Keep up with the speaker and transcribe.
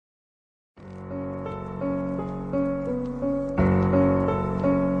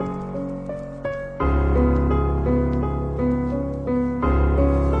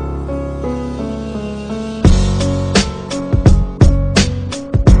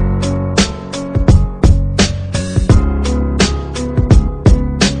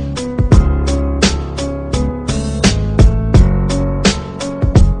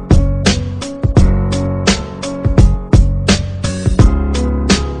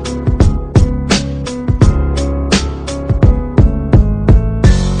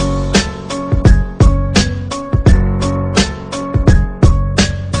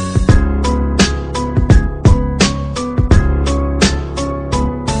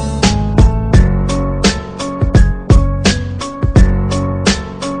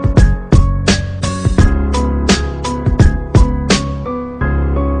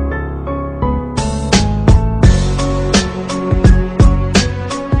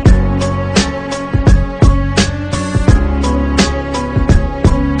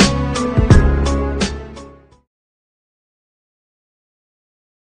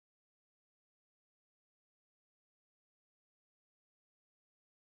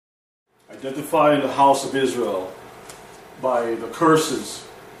Identifying the house of Israel by the curses.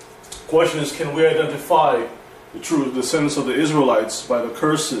 The question is, can we identify the true descendants of the Israelites by the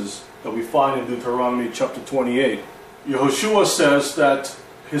curses that we find in Deuteronomy chapter 28? Yehoshua says that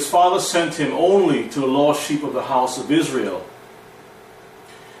his father sent him only to the lost sheep of the house of Israel,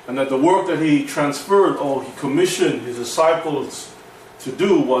 and that the work that he transferred or he commissioned his disciples to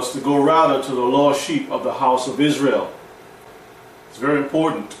do was to go rather to the lost sheep of the house of Israel. It's very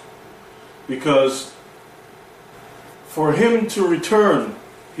important, because for him to return,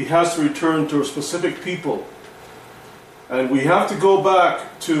 he has to return to a specific people. And we have to go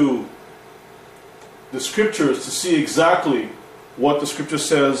back to the scriptures to see exactly what the scripture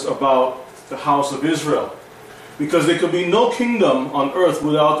says about the house of Israel. Because there could be no kingdom on earth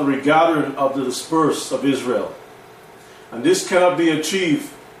without the regathering of the dispersed of Israel. And this cannot be achieved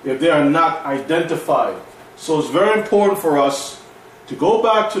if they are not identified. So it's very important for us to go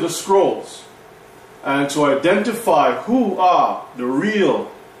back to the scrolls and to identify who are the real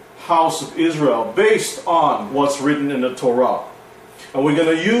house of Israel based on what's written in the Torah. And we're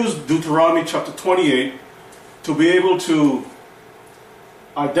going to use Deuteronomy chapter 28 to be able to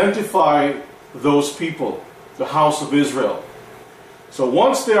identify those people, the house of Israel. So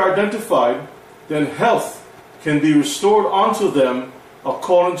once they are identified, then health can be restored unto them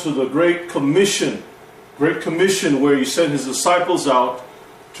according to the Great Commission where he sent his disciples out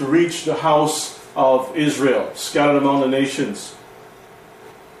to reach the house of Israel, scattered among the nations.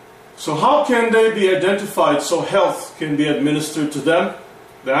 So how can they be identified so health can be administered to them?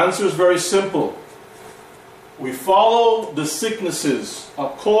 The answer is very simple. We follow the sicknesses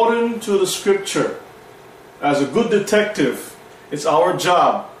according to the scripture. As a good detective, it's our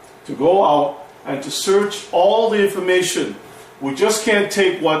job to go out and to search all the information. We just can't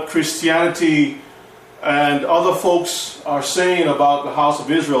take what Christianity and other folks are saying about the house of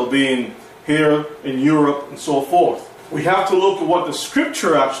Israel being here in Europe and so forth. We have to look at what the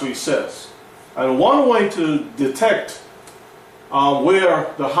scripture actually says. And one way to detect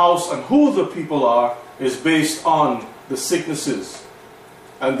where the house and who the people are is based on the sicknesses.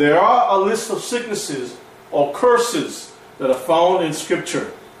 And there are a list of sicknesses or curses that are found in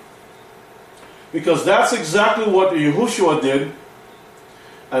scripture. Because that's exactly what Yehoshua did,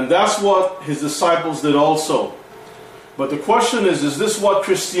 and that's what his disciples did also. But the question is this what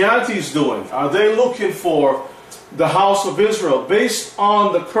Christianity is doing? Are they looking for the house of Israel based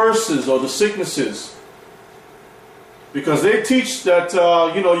on the curses or the sicknesses? Because they teach that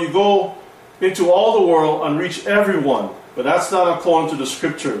you go into all the world and reach everyone, but that's not according to the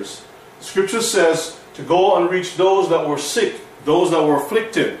scriptures. The scripture says to go and reach those that were sick, those that were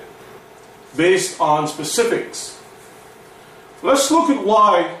afflicted, based on specifics. Let's look at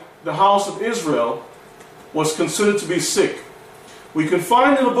why the house of Israel was considered to be sick. We can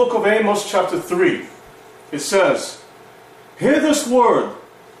find in the book of Amos chapter 3, it says, "Hear this word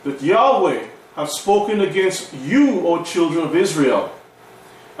that Yahweh hath spoken against you, O children of Israel,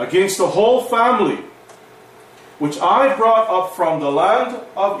 against the whole family, which I brought up from the land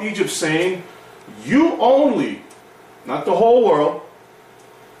of Egypt, saying, you only," not the whole world,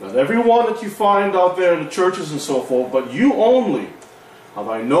 not everyone that you find out there in the churches and so forth, but you only have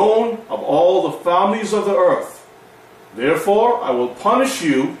I known of all the families of the earth. Therefore I will punish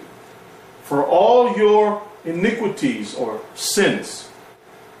you for all your iniquities or sins.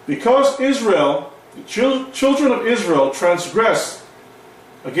 Because Israel, the children of Israel, transgressed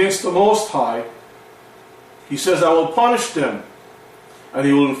against the Most High, he says, I will punish them, and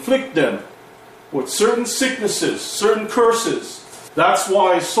he will inflict them with certain sicknesses, certain curses. That's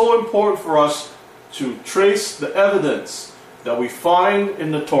why it's so important for us to trace the evidence that we find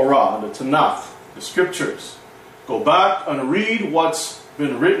in the Torah, the Tanakh, the scriptures. Go back and read what's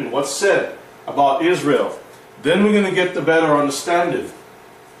been written, what's said about Israel. Then we're going to get the better understanding.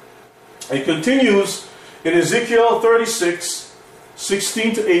 It continues in Ezekiel 36,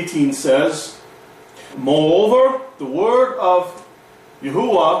 16 to 18 says, "Moreover, the word of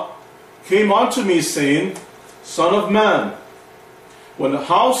Yahuwah came unto me, saying, Son of man, when the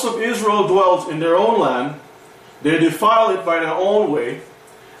house of Israel dwelt in their own land, they defile it by their own way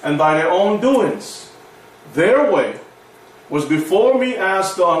and by their own doings. Their way was before me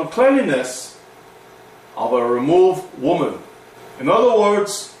as the uncleanness of a removed woman." In other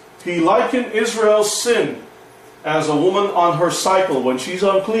words, he likened Israel's sin as a woman on her cycle. When she's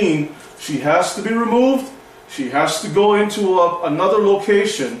unclean, she has to be removed. She has to go into another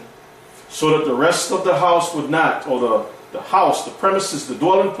location so that the rest of the house would not, or the house, the premises, the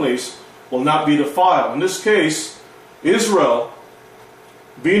dwelling place will not be defiled. In this case, Israel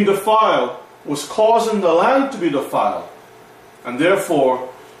being defiled was causing the land to be defiled. And therefore,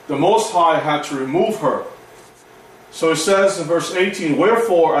 the Most High had to remove her. So it says in verse 18,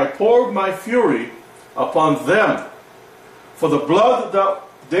 "Wherefore I poured my fury upon them, for the blood that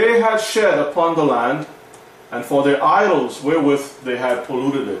they had shed upon the land, and for their idols wherewith they had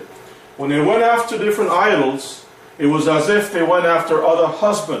polluted it." When they went after different idols, it was as if they went after other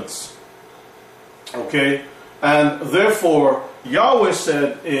husbands. Okay? And therefore, Yahweh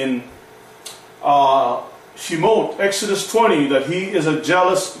said in Shemot, Exodus 20, that He is a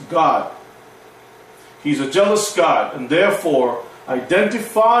jealous God. He's a jealous God, and therefore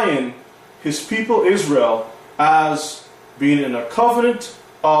identifying His people Israel as being in a covenant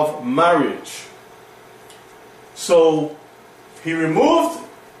of marriage. So He removed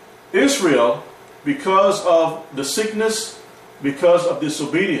Israel because of the sickness, because of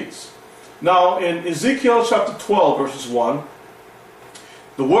disobedience. Now in Ezekiel chapter 12 verses 1,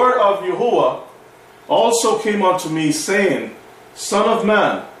 the word of Yahuwah also came unto me, saying, "Son of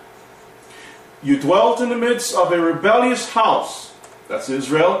man, you dwelt in the midst of a rebellious house," that's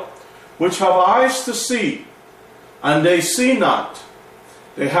Israel, "which have eyes to see, and they see not.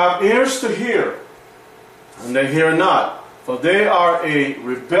 They have ears to hear, and they hear not, for they are a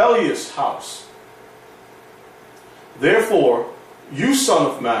rebellious house. Therefore, you son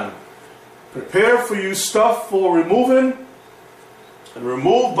of man, prepare for you stuff for removing, and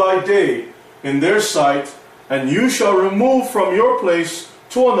remove by day in their sight, and you shall remove from your place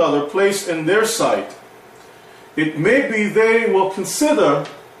to another place in their sight. It may be they will consider,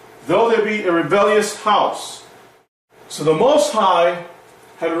 though they be a rebellious house." So the Most High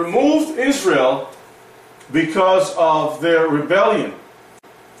had removed Israel because of their rebellion.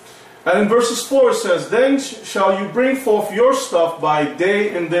 And in verses 4 it says, "Then shall you bring forth your stuff by day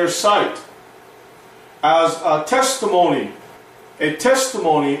in their sight, as a testimony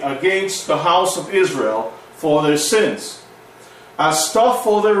against the house of Israel for their sins, as stuff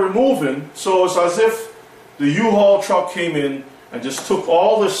for their removing." So it's as if the U-Haul truck came in and just took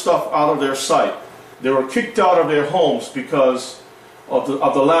all this stuff out of their sight. They were kicked out of their homes because of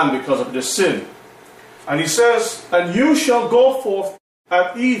the land, because of their sin. And he says, "And you shall go forth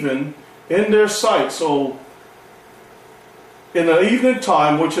at even in their sight." So in the evening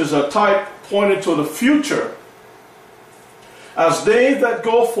time, which is a type pointed to the future, "as they that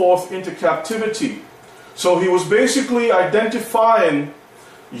go forth into captivity." So he was basically identifying,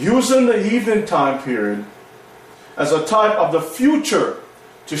 using the evening time period as a type of the future,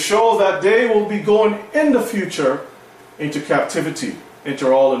 to show that they will be going in the future into captivity,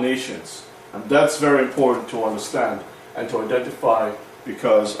 into all the nations. And that's very important to understand and to identify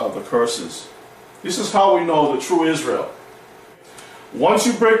because of the curses. This is how we know the true Israel. Once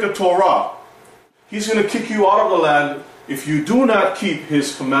you break the Torah, He's going to kick you out of the land if you do not keep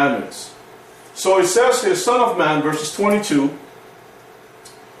His commandments. So it says here, "Son of man," verses 22,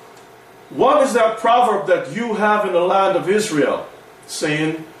 "What is that proverb that you have in the land of Israel,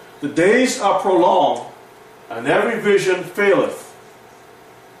 saying, the days are prolonged, and every vision faileth?"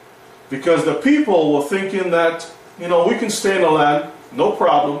 Because the people were thinking that, we can stay in the land, no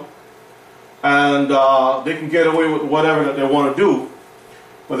problem, and they can get away with whatever that they want to do.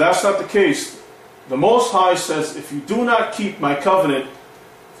 But that's not the case. The Most High says, if you do not keep my covenant,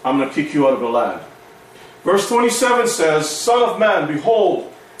 I'm going to kick you out of the land. Verse 27 says, "Son of man,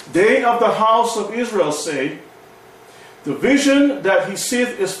 behold, they of the house of Israel say, the vision that he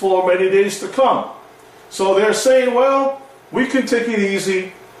seeth is for many days to come." So they're saying, well, we can take it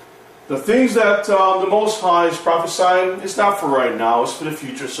easy. The things that the Most High is prophesying, it's not for right now, it's for the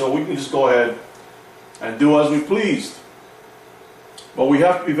future, so we can just go ahead and do as we pleased. But we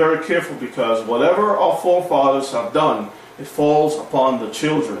have to be very careful, because whatever our forefathers have done, it falls upon the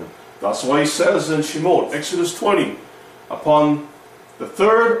children. That's why he says in Shemot, Exodus 20, upon the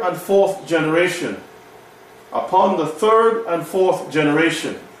third and fourth generation. Upon the third and fourth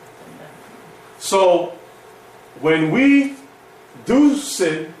generation. So, when we do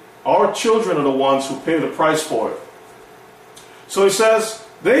sin, our children are the ones who pay the price for it. So he says,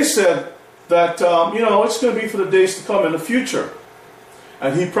 they said that, it's going to be for the days to come in the future.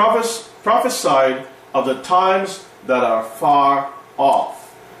 And he prophesied of the times that are far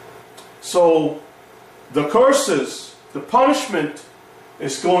off. So the curses, the punishment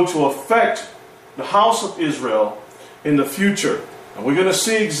is going to affect the house of Israel in the future. And we're going to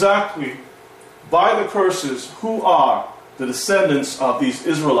see exactly by the curses who are the descendants of these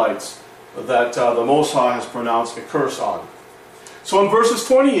Israelites that the Most High has pronounced a curse on. So in verses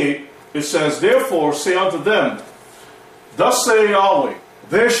 28 it says, "Therefore say unto them, thus say Yahweh,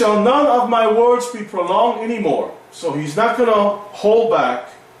 there shall none of my words be prolonged anymore." So he's not going to hold back.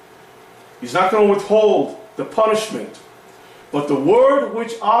 He's not going to withhold the punishment. but the word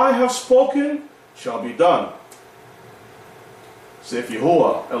which I have spoken shall be done, saith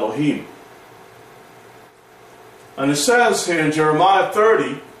Yahuwah Elohim. And it says here in Jeremiah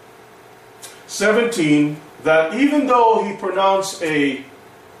 30:17 that even though he pronounced a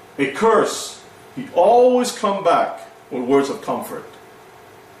curse, he'd always come back with words of comfort.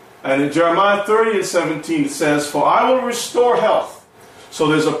 And in Jeremiah 30:17 it says, for I will restore health. So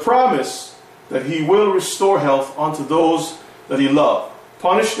there's a promise that he will restore health unto those that he loved.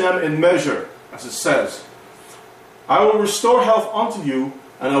 Punish them in measure, as it says. I will restore health unto you,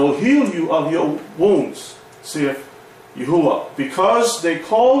 and I will heal you of your wounds, saith Yahuwah, because they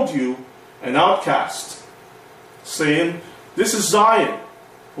called you an outcast, saying, this is Zion,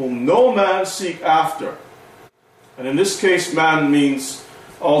 whom no man seek after. And in this case, man means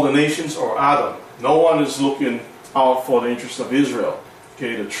all the nations or Adam. No one is looking out for the interests of Israel.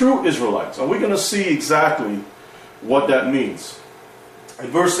 Okay, the true Israelites. And we're going to see exactly what that means. In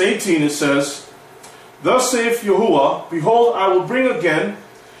verse 18 it says, thus saith Yahuwah, behold, I will bring again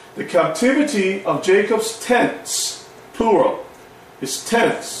the captivity of Jacob's tents, plural, his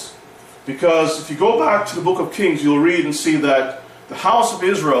tents. Because if you go back to the book of Kings, you'll read and see that the house of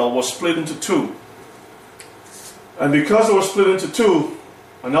Israel was split into two. And because it was split into two,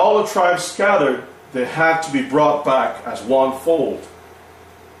 and all the tribes scattered, they had to be brought back as one fold.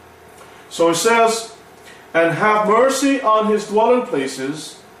 So it says, and have mercy on his dwelling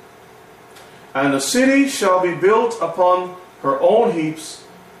places, and the city shall be built upon her own heaps,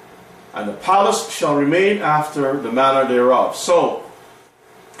 and the palace shall remain after the manner thereof. So,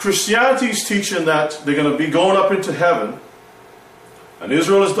 Christianity is teaching that they're going to be going up into heaven, and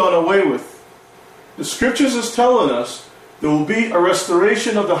Israel is done away with. The scriptures is telling us there will be a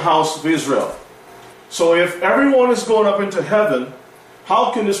restoration of the house of Israel. So if everyone is going up into heaven,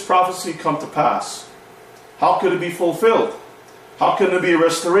 how can this prophecy come to pass? How could it be fulfilled? How can there be a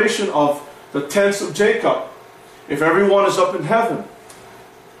restoration of the tents of Jacob if everyone is up in heaven?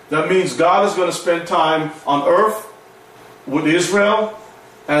 That means God is going to spend time on earth with Israel,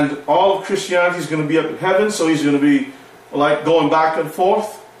 and all of Christianity is going to be up in heaven, so he's going to be like going back and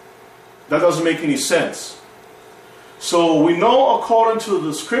forth. That doesn't make any sense. So we know according to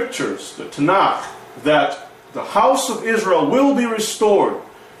the scriptures, the Tanakh, that the house of Israel will be restored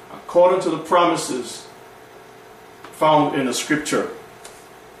according to the promises found in the scripture.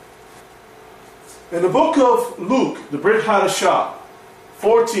 In the book of Luke, the Brit Hadashah,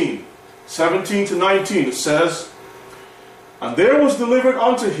 14:17-19, it says, and there was delivered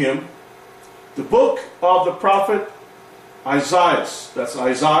unto him the book of the prophet Isaiah. That's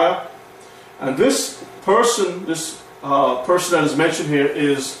Isaiah. And this person that is mentioned here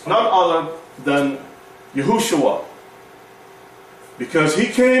is none other than Yahushua, because he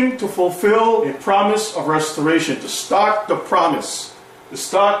came to fulfill a promise of restoration, to start the promise, to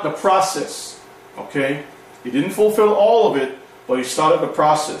start the process. Okay? He didn't fulfill all of it, but he started the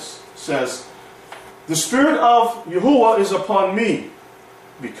process. It says, the Spirit of Yahuwah is upon me,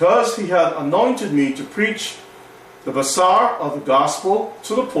 because he hath anointed me to preach the basar of the gospel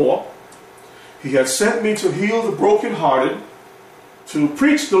to the poor. He hath sent me to heal the brokenhearted, to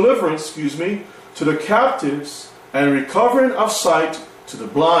preach deliverance, to the captives, and recovering of sight to the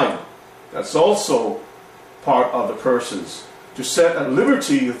blind. That's also part of the curses. To set at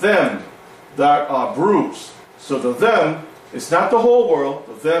liberty them that are bruised. So the them is not the whole world.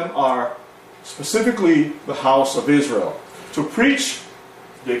 The them are specifically the house of Israel. To preach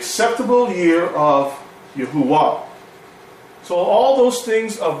the acceptable year of Yahuwah. So all those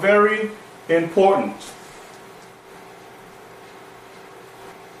things are very important.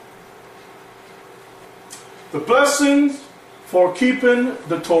 The blessings for keeping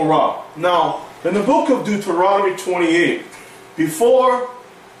the Torah. Now, in the book of Deuteronomy 28, before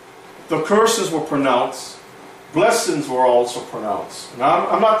the curses were pronounced, blessings were also pronounced. Now,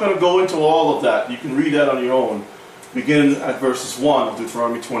 I'm not going to go into all of that. You can read that on your own, beginning at verses 1 of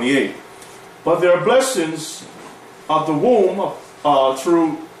Deuteronomy 28. But there are blessings of the womb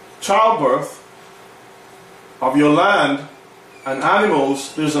through childbirth of your land and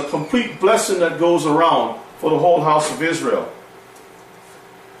animals. There's a complete blessing that goes around for the whole house of Israel.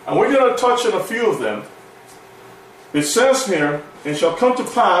 And we're going to touch on a few of them. It says here, it shall come to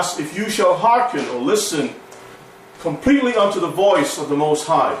pass if you shall hearken or listen completely unto the voice of the Most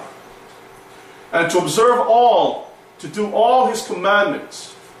High, and to observe all, to do all his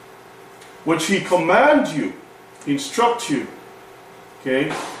commandments, which he command you, instruct you,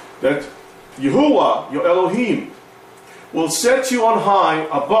 okay, that Yahuwah, your Elohim, will set you on high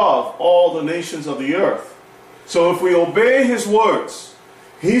above all the nations of the earth. So if we obey his words,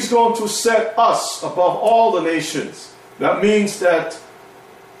 he's going to set us above all the nations. That means that,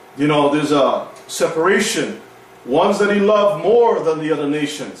 there's a separation. Ones that he loved more than the other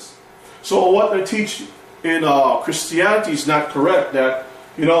nations. So what they teach in Christianity is not correct, that,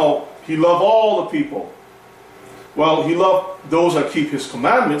 he loved all the people. Well, he loved those that keep his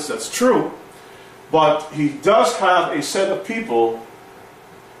commandments, that's true. But he does have a set of people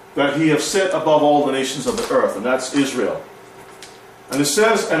that he has set above all the nations of the earth, and that's Israel. And it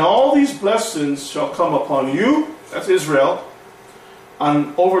says, and all these blessings shall come upon you, that's Israel,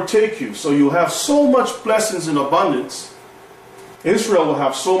 and overtake you. So you'll have so much blessings in abundance. Israel will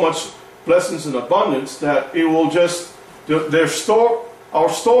have so much blessings in abundance that it will just, our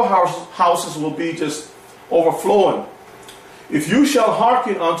storehouses will be just overflowing. If you shall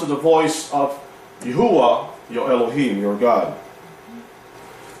hearken unto the voice of Yahuwah, your Elohim, your God.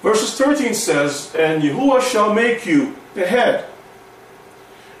 Verses 13 says, and Yahuwah shall make you the head,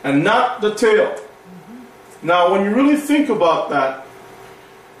 and not the tail. Now, when you really think about that,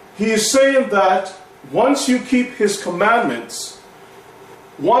 he is saying that once you keep his commandments,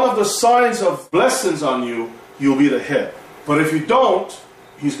 one of the signs of blessings on you, you'll be the head. But if you don't,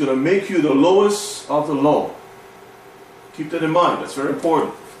 he's going to make you the lowest of the low. Keep that in mind. That's very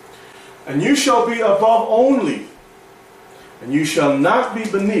important. And you shall be above only, and you shall not be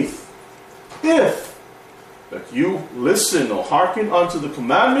beneath, if that you listen or hearken unto the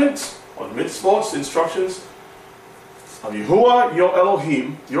commandments or the mitzvot, the instructions of Yahuwah, your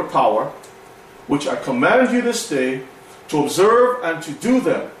Elohim, your power, which I command you this day, to observe and to do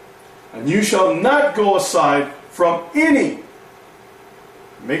them. And you shall not go aside from any,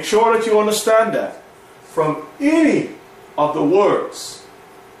 make sure that you understand that, from any of the words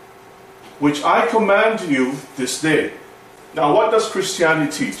which I command you this day. Now, what does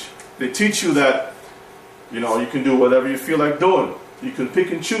Christianity teach? They teach you that, you can do whatever you feel like doing. You can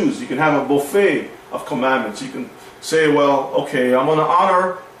pick and choose. You can have a buffet of commandments. You can say, well, okay, I'm going to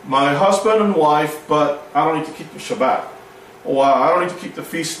honor my husband and wife, but I don't need to keep the Shabbat. Or I don't need to keep the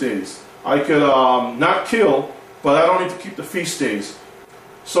feast days. I could not kill, but I don't need to keep the feast days.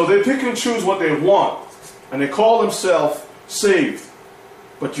 So they pick and choose what they want, and they call themselves saved.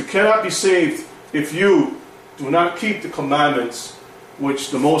 But you cannot be saved if you do not keep the commandments which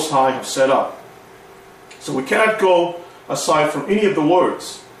the Most High have set up. So we cannot go aside from any of the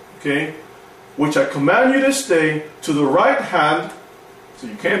words, okay? Which I command you this day, to the right hand, so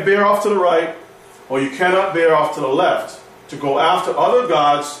you can't bear off to the right, or you cannot bear off to the left, to go after other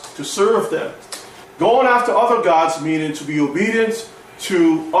gods, to serve them. Going after other gods meaning to be obedient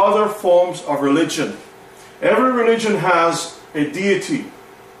to other forms of religion. Every religion has a deity,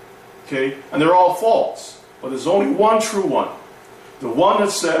 okay? And they're all false. But there's only one true one. The one that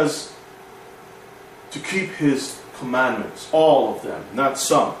says to keep his commandments. All of them, not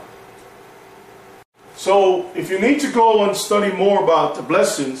some. So, if you need to go and study more about the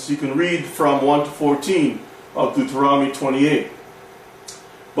blessings, you can read from 1 to 14 of Deuteronomy 28.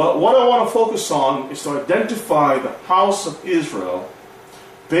 But what I want to focus on is to identify the house of Israel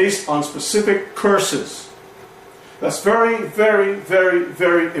based on specific curses. That's very, very, very,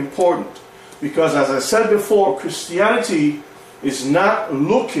 very important. Because as I said before, Christianity is not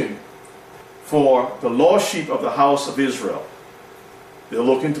looking for the lost sheep of the house of Israel. They're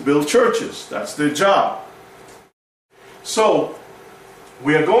looking to build churches. That's their job. So,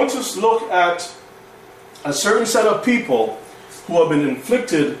 we are going to look at a certain set of people who have been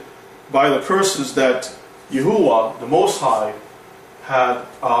inflicted by the curses that Yahuwah, the Most High, had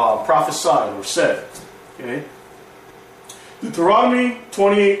prophesied or said. Okay? Deuteronomy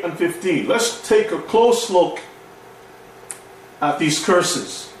 28 and 15. Let's take a close look at these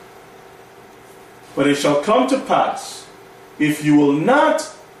curses. But it shall come to pass, if you will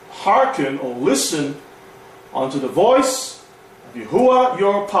not hearken or listen unto the voice of Yahuwah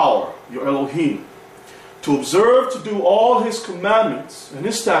your power, your Elohim, to observe to do all his commandments and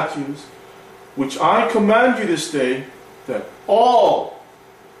his statutes, which I command you this day, that all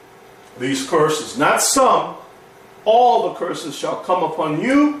these curses, not some, all the curses shall come upon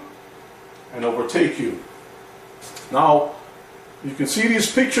you and overtake you. Now, you can see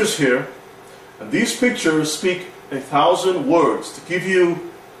these pictures here, and these pictures speak 1,000 words to give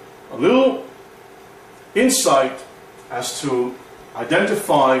you a little insight as to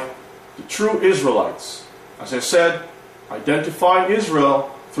identify the true Israelites. As I said, identify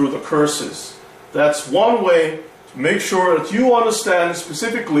Israel through the curses. That's one way to make sure that you understand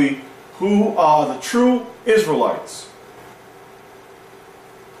specifically who are the true Israelites.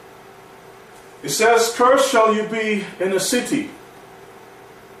 It says, cursed shall you be in the city.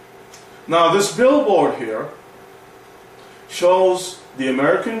 Now this billboard here shows the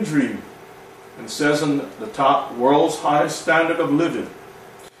American dream And it says on the top, world's highest standard of living.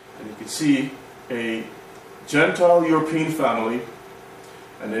 And you can see a Gentile European family,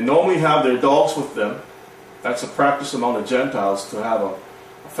 and they normally have their dogs with them. That's a practice among the Gentiles, to have a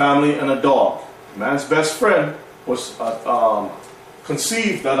family and a dog. Man's best friend was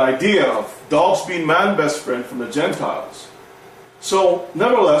conceived that idea of dogs being man's best friend from the Gentiles. So,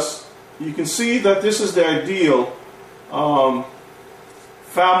 nevertheless, you can see that this is the ideal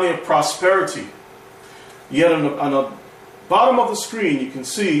family of prosperity. Yet on the bottom of the screen, you can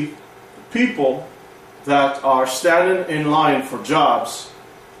see people that are standing in line for jobs.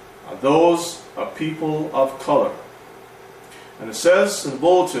 Those are people of color. And it says in the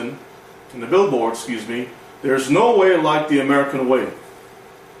bulletin, in the billboard, there's no way like the American way.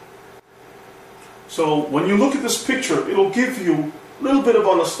 So when you look at this picture, it'll give you a little bit of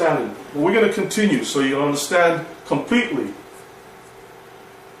understanding. But we're going to continue so you'll understand completely.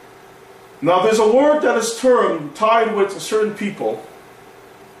 Now there's a word that is tied with certain people,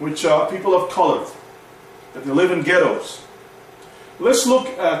 which are people of color, that they live in ghettos. Let's look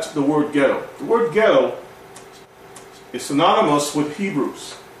at the word ghetto. The word ghetto is synonymous with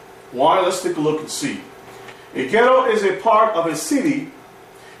Hebrews. Why? Let's take a look and see. A ghetto is a part of a city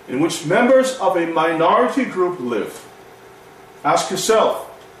in which members of a minority group live. Ask yourself,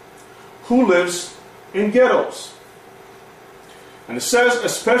 who lives in ghettos? And it says,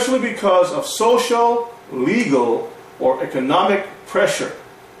 especially because of social, legal, or economic pressure.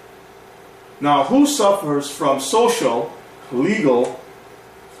 Now, who suffers from social, legal,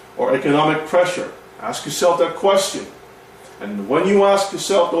 or economic pressure? Ask yourself that question. And when you ask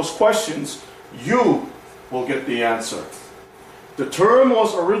yourself those questions, you will get the answer. The term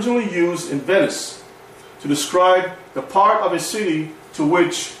was originally used in Venice to describe the part of a city to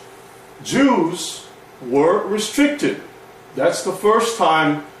which Jews were restricted. That's the first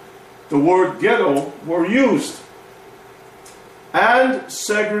time the word ghetto were used. And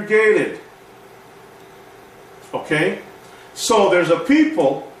segregated. Okay? So there's a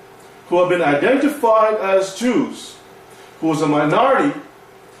people who have been identified as Jews, who is a minority,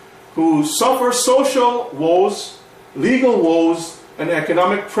 who suffer social woes, legal woes, and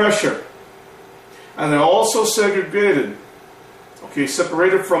economic pressure. And they're also segregated, okay,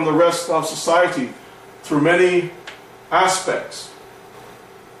 separated from the rest of society through many aspects.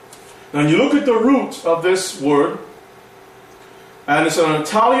 Now you look at the root of this word, and it's an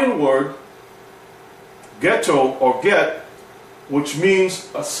Italian word, ghetto or get, which means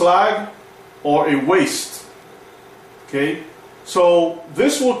a slag or a waste. Okay? So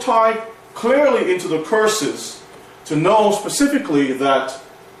this will tie clearly into the curses to know specifically that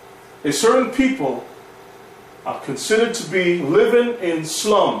a certain people are considered to be living in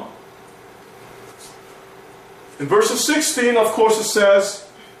slum. In verses 16, of course, it says,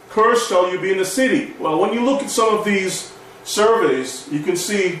 cursed shall you be in the city. Well, when you look at some of these surveys, you can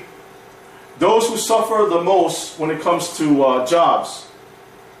see those who suffer the most when it comes to jobs,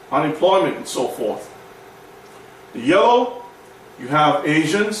 unemployment, and so forth. The yellow, you have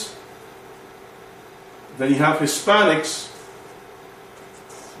Asians, then you have Hispanics,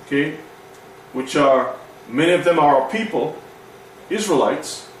 okay, which are, many of them are our people,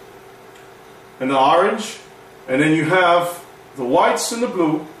 Israelites, and the orange, and then you have the whites and the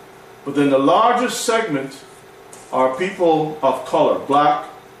blue, but then the largest segment are people of color, black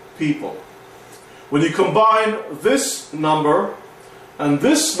people. When you combine this number and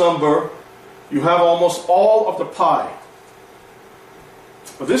this number, you have almost all of the pie.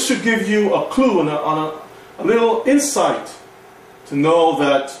 But this should give you a clue and a little insight to know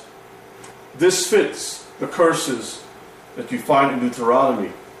that this fits the curses that you find in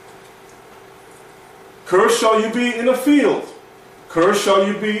Deuteronomy. Cursed shall you be in a field. Cursed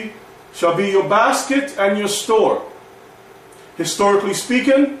shall be your basket and your store. Historically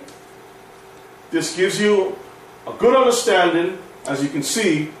speaking, this gives you a good understanding, as you can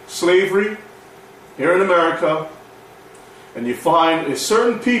see, slavery here in America, and you find a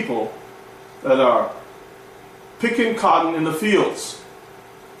certain people that are picking cotton in the fields.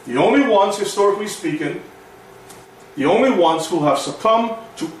 The only ones, historically speaking, the only ones who have succumbed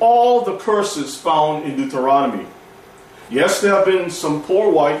to all the curses found in Deuteronomy. Yes, there have been some poor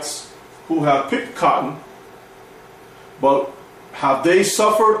whites who have picked cotton, but have they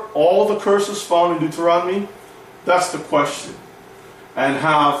suffered all the curses found in Deuteronomy? That's the question. And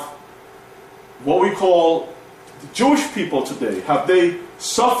have what we call the Jewish people today, have they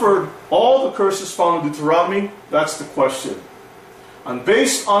suffered all the curses found in Deuteronomy? That's the question. And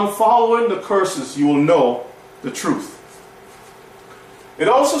based on following the curses, you will know the truth. It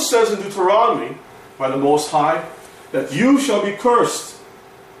also says in Deuteronomy, by the Most High, that you shall be cursed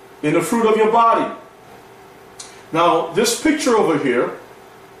in the fruit of your body. Now, this picture over here,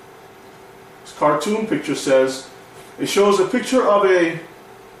 this cartoon picture says, it shows a picture of a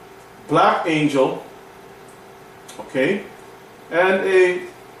black angel, okay, and a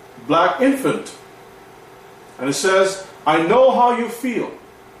black infant. And it says, I know how you feel.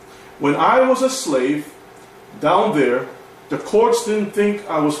 When I was a slave down there, the courts didn't think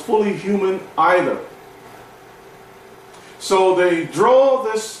I was fully human either. So they draw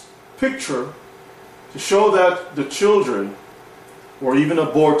this picture to show that the children were even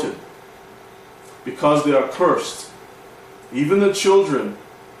aborted because they are cursed. Even the children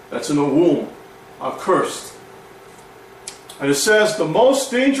that's in the womb are cursed. And it says the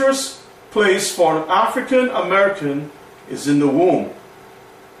most dangerous place for an African American is in the womb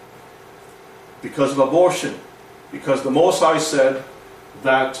because of abortion. Because the Most High said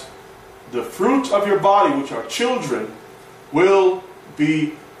that the fruit of your body, which are children, will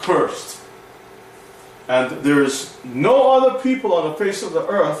be cursed. And there is no other people on the face of the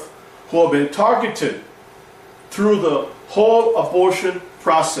earth who have been targeted through the whole abortion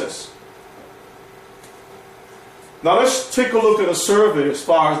process. Now let's take a look at a survey as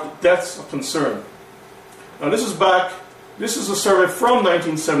far as deaths are concerned. Now this is a survey from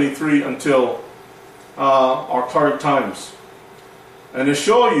 1973 until our current times. And they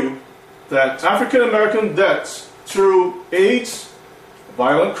show you that African American deaths through AIDS,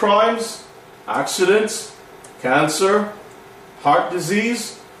 violent crimes, accidents, cancer, heart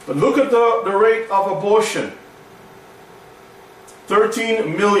disease. But look at the rate of abortion.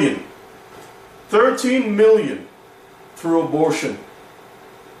 13 million. 13 million through abortion.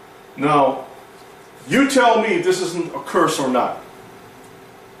 Now, you tell me if this isn't a curse or not.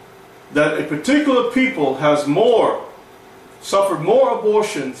 That a particular people has suffered more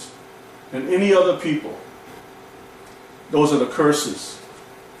abortions than any other people. Those are the curses.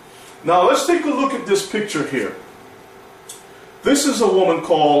 Now let's take a look at this picture here. This is a woman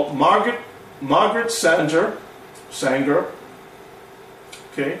called Margaret Sanger.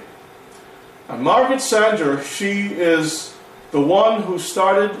 Okay. And Margaret Sanger, she is the one who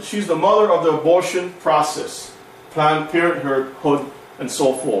started, she's the mother of the abortion process, Planned Parenthood, and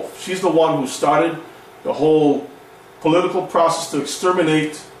so forth. She's the one who started the whole political process to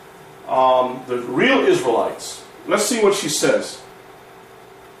exterminate the real Israelites. Let's see what she says.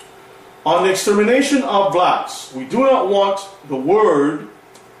 On the extermination of blacks, we do not want the word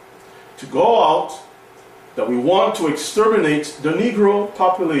to go out that we want to exterminate the Negro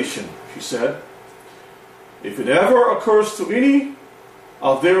population, she said. If it ever occurs to any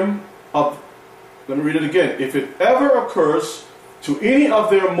of them, let me read it again. If it ever occurs to any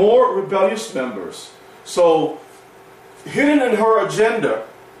of their more rebellious members. So, hidden in her agenda,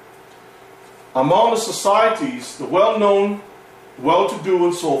 among the societies, the well-known, well-to-do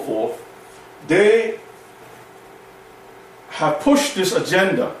and so forth, they have pushed this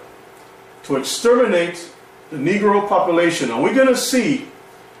agenda to exterminate the Negro population. And we're going to see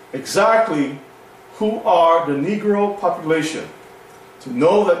exactly who are the Negro population, to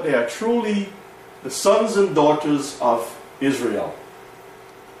know that they are truly the sons and daughters of Israel.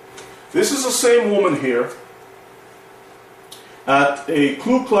 This is the same woman here at a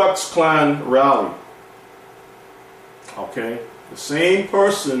Ku Klux Klan rally. Okay? The same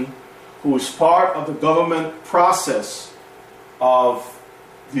person who is part of the government process of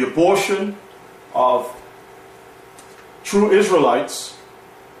the abortion of true Israelites.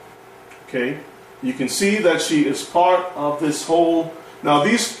 Okay? You can see that she is part of this whole... Now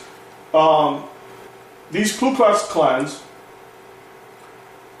these Ku Klux Klans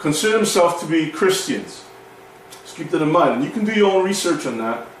consider themselves to be Christians. Just keep that in mind. And you can do your own research on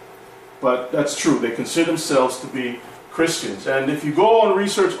that. But that's true. They consider themselves to be Christians. And if you go and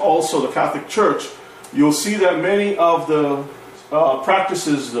research also the Catholic Church, you'll see that many of the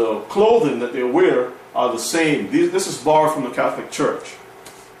practices, the clothing that they wear are the same. This is borrowed from the Catholic Church.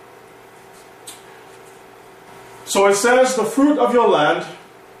 So it says, the fruit of your land,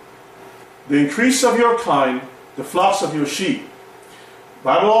 the increase of your kind, the flocks of your sheep. The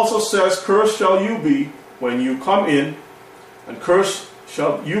Bible also says, cursed shall you be when you come in, and cursed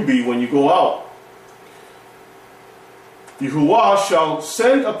shall you be when you go out. Yahuwah shall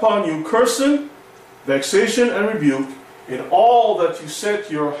send upon you cursing, vexation, and rebuke in all that you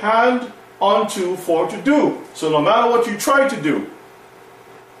set your hand unto for to do. So no matter what you try to do,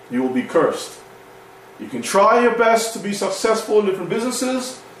 you will be cursed. You can try your best to be successful in different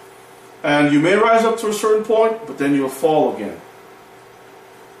businesses, and you may rise up to a certain point, but then you'll fall again.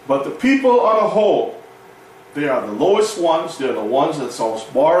 But the people on a whole, they are the lowest ones. They're the ones that's always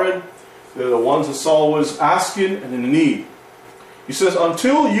borrowing. They're the ones that's always asking and in need. He says,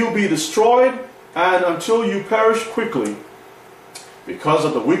 until you be destroyed and until you perish quickly because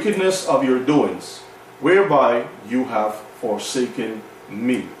of the wickedness of your doings, whereby you have forsaken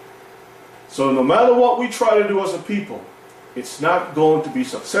me. So no matter what we try to do as a people, it's not going to be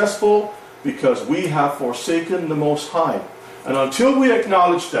successful because we have forsaken the Most High. And until we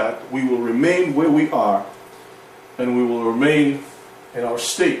acknowledge that, we will remain where we are, and we will remain in our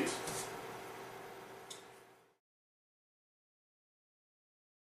state.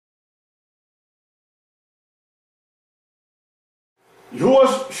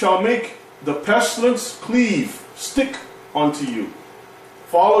 Yahuwah shall make the pestilence cleave, stick unto you,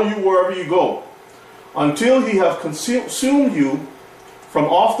 follow you wherever you go, until he have consumed you from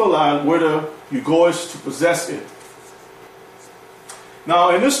off the land whither you goest to possess it.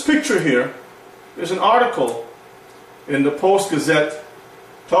 Now in this picture here, there's an article in the Post-Gazette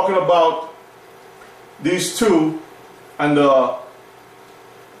talking about these two and the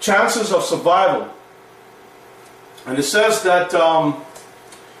chances of survival. And it says that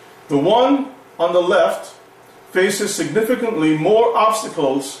the one on the left faces significantly more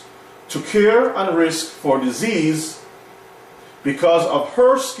obstacles to care and risk for disease because of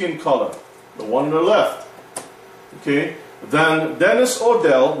her skin color, the one on the left, okay, than Dennis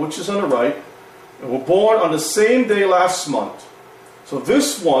Odell, which is on the right, and were born on the same day last month. So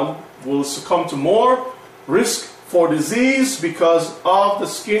this one will succumb to more risk for disease because of the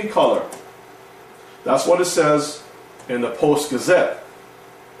skin color. That's what it says in the Post-Gazette.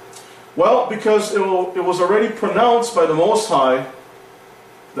 Well, because it was already pronounced by the Most High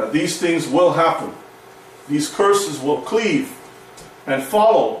that these things will happen. These curses will cleave and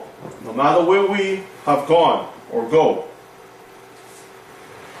follow no matter where we have gone or go.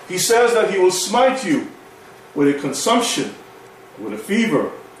 He says that he will smite you with a consumption, with a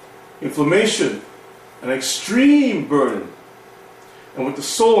fever, inflammation, an extreme burden, and with the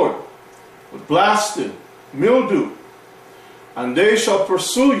sword, with blasting, mildew, and they shall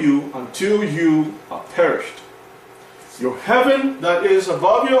pursue you until you are perished. Your heaven that is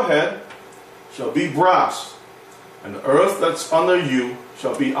above your head shall be brass, and the earth that's under you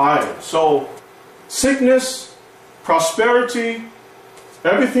shall be iron. So sickness, prosperity,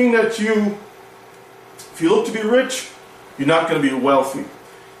 everything that if you look to be rich, you're not going to be wealthy.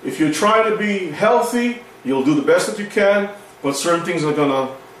 If you're trying to be healthy, you'll do the best that you can, but certain things are going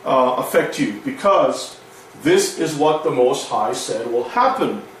to affect you, because this is what the Most High said will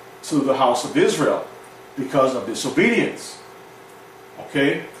happen to the house of Israel because of disobedience.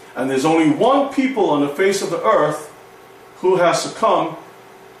 Okay? And there's only one people on the face of the earth who has succumbed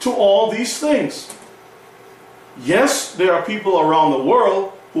to all these things. Yes, there are people around the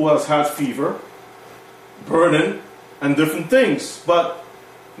world who have had fever, burden, and different things, but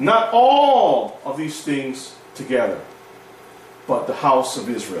not all of these things together, but the house of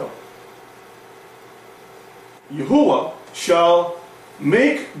Israel. Yahuwah shall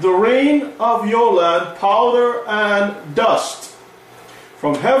make the rain of your land powder and dust.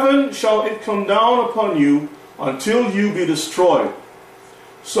 From heaven shall it come down upon you until you be destroyed.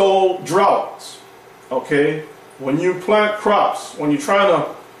 So droughts, okay? When you plant crops, when you're trying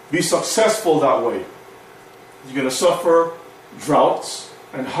to be successful that way, you're going to suffer droughts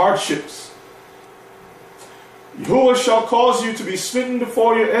and hardships. Yahuwah shall cause you to be smitten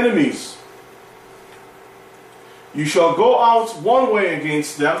before your enemies. You shall go out one way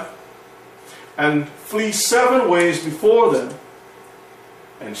against them, and flee 7 ways before them,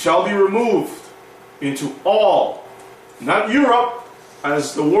 and shall be removed into all, not Europe,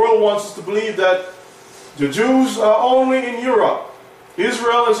 as the world wants us to believe that the Jews are only in Europe.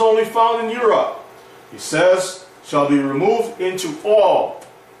 Israel is only found in Europe. He says, shall be removed into all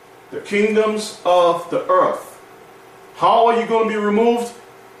the kingdoms of the earth. How are you going to be removed?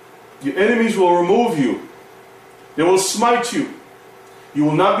 Your enemies will remove you. They will smite you. You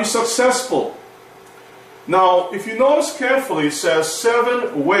will not be successful. Now, if you notice carefully, it says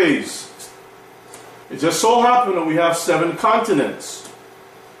 7 ways. It just so happened that we have 7 continents.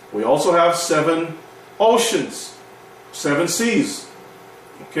 We also have 7 oceans, 7 seas.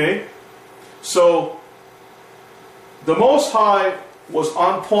 Okay? So, the Most High was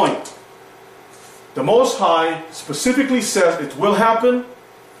on point. The Most High specifically says it will happen,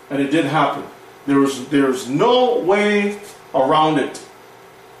 and it did happen. There's no way around it.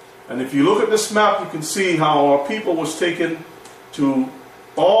 And if you look at this map, you can see how our people was taken to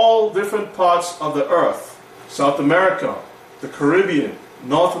all different parts of the earth. South America, the Caribbean,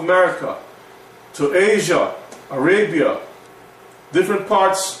 North America, to Asia, Arabia, different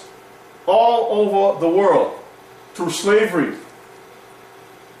parts all over the world through slavery.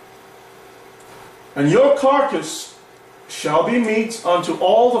 And your carcass shall be meat unto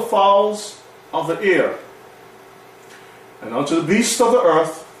all the fowls of the air, and unto the beasts of the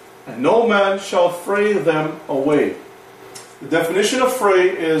earth, and no man shall fray them away. The definition of fray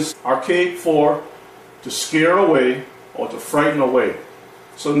is archaic for to scare away or to frighten away.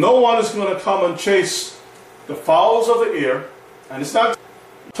 So no one is going to come and chase the fowls of the air, and it's not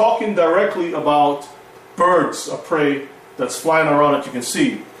talking directly about birds of prey that's flying around that you can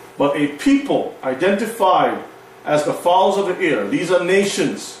see, but a people identified as the fowls of the air. These are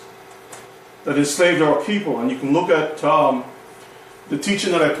nations that enslaved our people, and you can look at the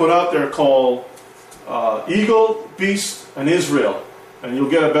teaching that I put out there called Eagle, Beast, and Israel, and you'll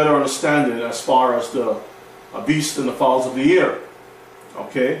get a better understanding as far as the beast and the fowls of the air.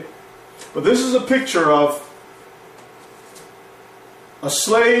 Okay? But this is a picture of a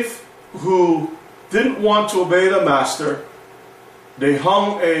slave who didn't want to obey the master. They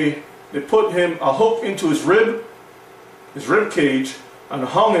put him a hook into his rib cage, and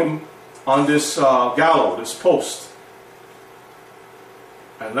hung him on this gallows, this post,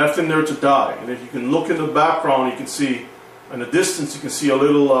 and left him there to die. And if you can look in the background, you can see, in the distance, you can see a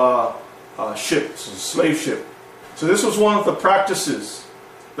little ship, it's a slave ship. So this was one of the practices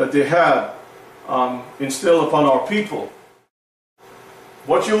that they had instilled upon our people.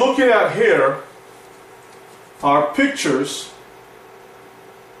 What you're looking at here are pictures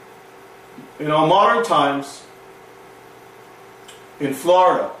in our modern times in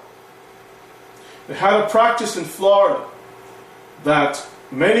Florida. They had a practice in Florida that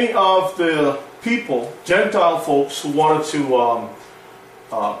many of the people, Gentile folks who wanted to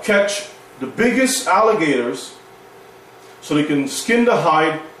catch the biggest alligators so they can skin the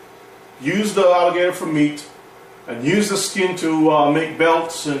hide, use the alligator for meat, and use the skin to make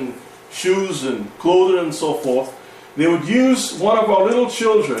belts and shoes and clothing and so forth. They would use one of our little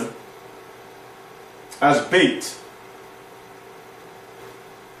children as bait.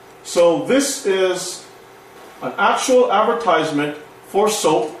 So this is an actual advertisement for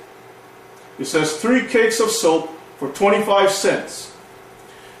soap. It says 3 cakes of soap for 25 cents.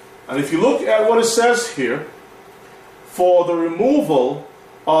 And if you look at what it says here, for the removal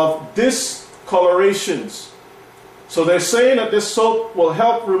of discolorations. So they're saying that this soap will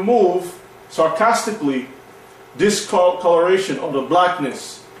help remove, sarcastically, discoloration or the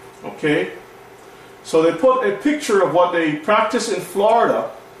blackness. Okay? So they put a picture of what they practice in Florida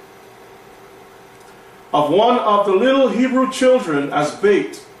of one of the little Hebrew children as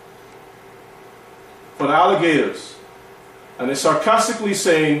bait for the alligators. And they're sarcastically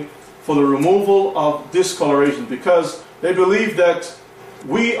saying for the removal of discoloration, because they believe that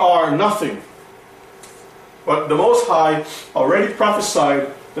we are nothing. But the Most High already prophesied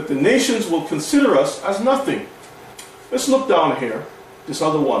that the nations will consider us as nothing. Let's look down here, this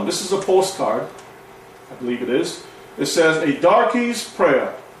other one. This is a postcard, I believe it is. It says, A Darkie's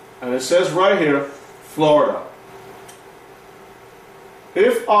Prayer. And it says right here, Florida.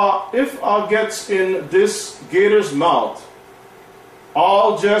 If I gets in this gator's mouth,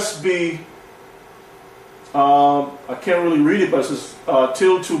 I'll just be, I can't really read it, but it says,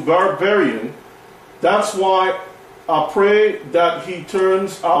 till to barbarian. That's why I pray that he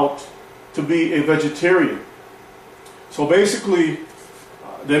turns out to be a vegetarian. So basically,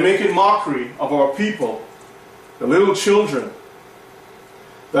 they're making mockery of our people, the little children,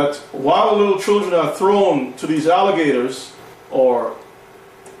 that while the little children are thrown to these alligators or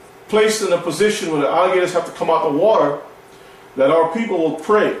placed in a position where the alligators have to come out of the water, that our people will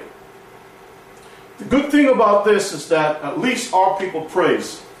pray. The good thing about this is that at least our people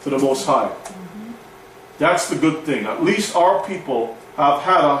prays to the Most High. That's the good thing. At least our people have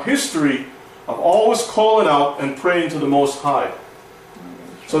had a history of always calling out and praying to the Most High.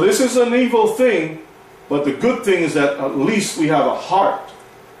 So this is an evil thing, but the good thing is that at least we have a heart,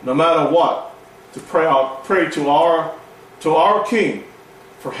 no matter what, to pray to our King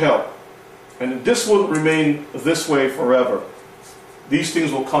for help. And this will remain this way forever. These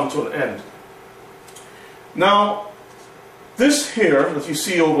things will come to an end. Now, this here that you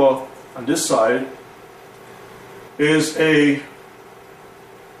see over on this side is a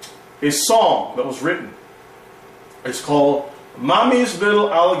song that was written. It's called Mommy's Little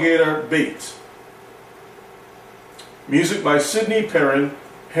Alligator Bait. Music by Sidney Perrin,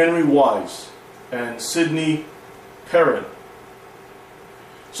 Henry Wise, and Sidney Perrin.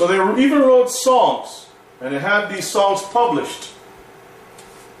 So they even wrote songs, and they had these songs published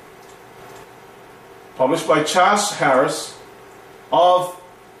by Chas Harris, of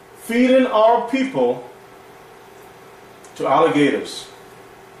feeding our people to alligators.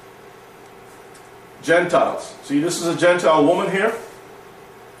 Gentiles. See, this is a Gentile woman here.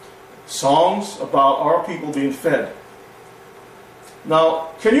 Songs about our people being fed. Now,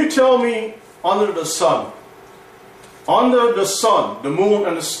 can you tell me under the sun, the moon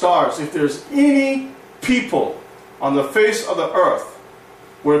and the stars, if there's any people on the face of the earth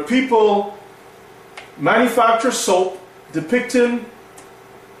where people manufacture soap depicting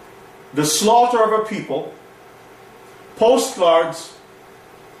the slaughter of a people, postcards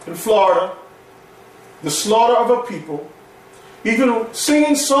in Florida, the slaughter of a people, even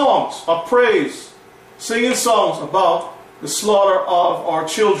singing songs of praise, singing songs about the slaughter of our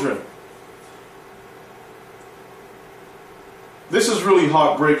children. This is really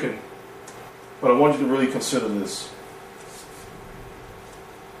heartbreaking, but I want you to really consider this.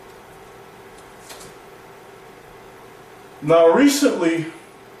 Now, recently,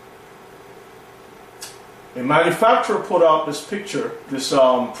 a manufacturer put out this picture, this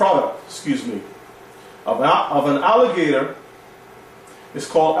product, of an alligator. It's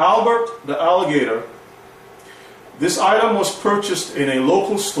called Albert the Alligator. This item was purchased in a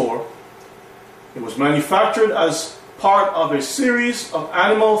local store. It was manufactured as part of a series of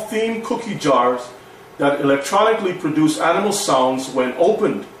animal-themed cookie jars that electronically produce animal sounds when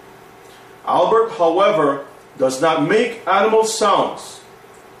opened. Albert, however, does not make animal sounds.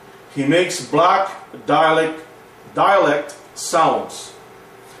 He makes black dialect sounds.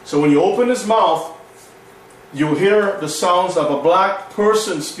 So when you open his mouth, you hear the sounds of a black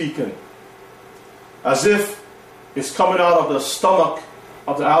person speaking, as if it's coming out of the stomach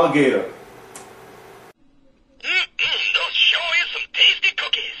of the alligator. Those sure is some tasty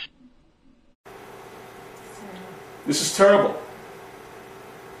cookies. This is terrible.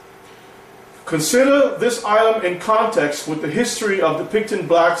 Consider this item in context with the history of depicting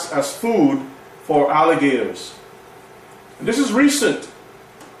blacks as food for alligators. And this is recent,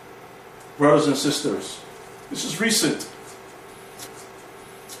 brothers and sisters. This is recent.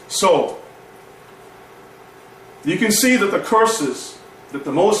 So, you can see that the curses that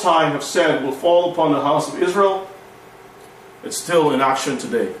the Most High have said will fall upon the house of Israel, it's still in action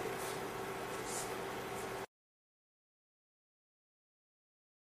today.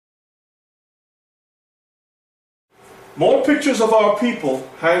 More pictures of our people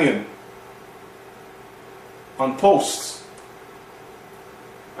hanging on posts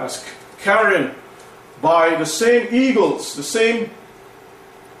as carrion by the same eagles,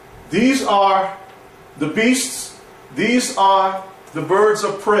 these are the beasts, these are the birds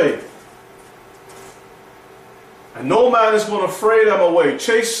of prey. And no man is going to fray them away,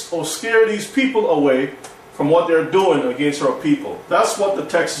 chase or scare these people away from what they're doing against our people. That's what the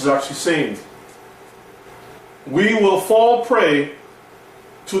text is actually saying. We will fall prey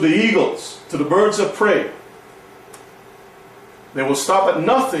to the eagles, to the birds of prey. They will stop at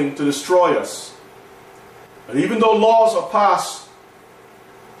nothing to destroy us. And even though laws are passed,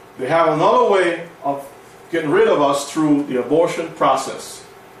 they have another way of getting rid of us through the abortion process.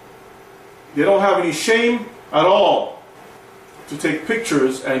 They don't have any shame at all to take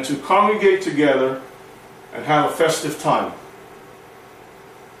pictures and to congregate together and have a festive time.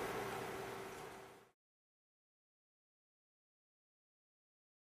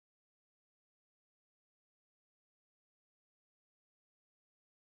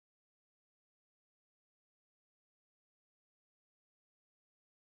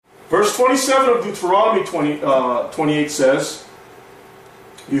 Verse 27 of Deuteronomy 28 says,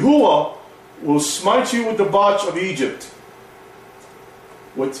 Yahuwah will smite you with the botch of Egypt,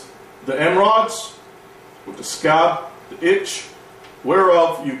 with the emerods, with the scab, the itch,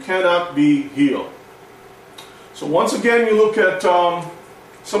 whereof you cannot be healed. So once again, you look at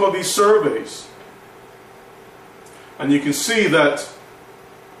some of these surveys, and you can see that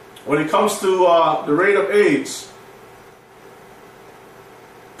when it comes to the rate of AIDS,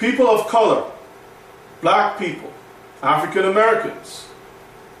 people of color, black people, African Americans,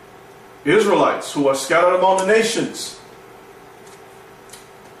 Israelites who are scattered among the nations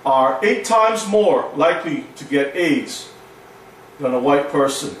are 8 times more likely to get AIDS than a white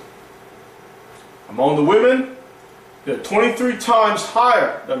person. Among the women, they're 23 times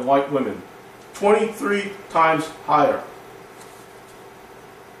higher than white women. 23 times higher.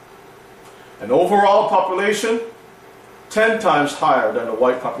 And overall population, 10 times higher than the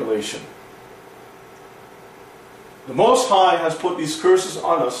white population. The Most High has put these curses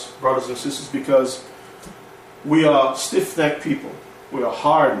on us, brothers and sisters, because we are stiff-necked people. We are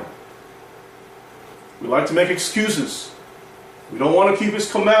hardened. We like to make excuses. We don't want to keep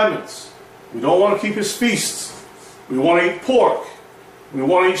His commandments. We don't want to keep His feasts. We want to eat pork. We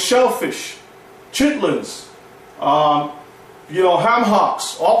want to eat shellfish, chitlins, ham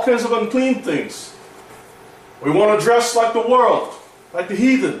hocks, all kinds of unclean things. We want to dress like the world, like the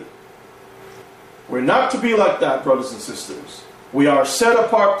heathen. We're not to be like that, brothers and sisters. We are set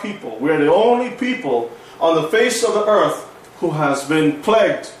apart people. We are the only people on the face of the earth who has been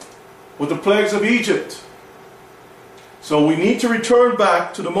plagued with the plagues of Egypt. So we need to return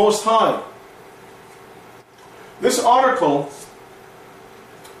back to the Most High. This article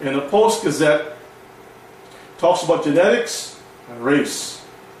in the Post-Gazette talks about genetics and race.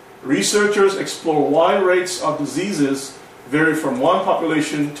 Researchers explore why rates of diseases vary from one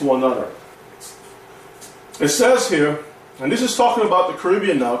population to another. It says here, and this is talking about the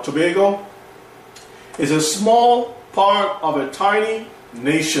Caribbean now, Tobago is a small part of a tiny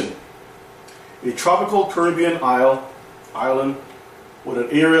nation, a tropical Caribbean island with an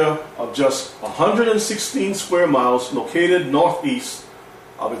area of just 116 square miles located northeast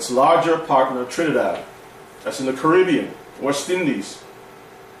of its larger partner Trinidad. That's in the Caribbean, West Indies.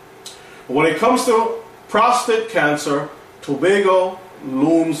 But when it comes to prostate cancer, Tobago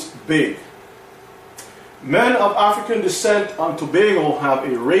looms big. Men of African descent on Tobago have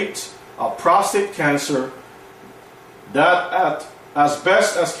a rate of prostate cancer that, at as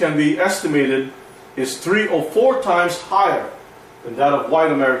best as can be estimated, is 3 or 4 times higher than that of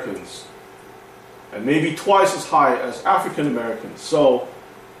white Americans, and maybe twice as high as African Americans. So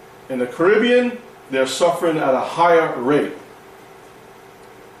in the Caribbean, they're suffering at a higher rate.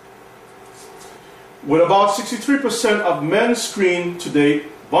 With about 63% of men screened to date,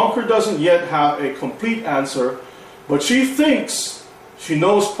 Bunker doesn't yet have a complete answer, but she thinks she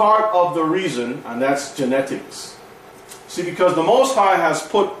knows part of the reason, and that's genetics. See, because the Most High has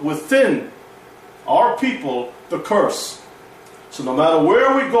put within our people the curse. So no matter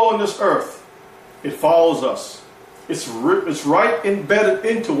where we go on this earth, it follows us. It's right embedded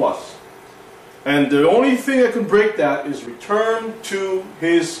into us. And the only thing that can break that is return to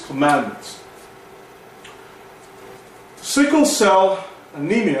His commandments. Sickle cell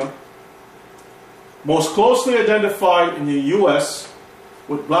anemia, most closely identified in the U.S.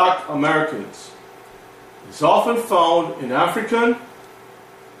 with black Americans, is often found in African,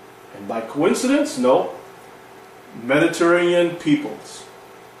 and by coincidence, no, Mediterranean peoples.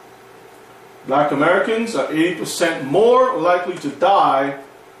 Black Americans are 80% more likely to die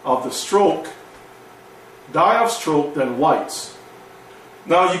of stroke than whites.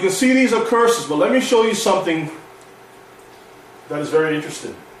 Now you can see these are curses, but let me show you something that is very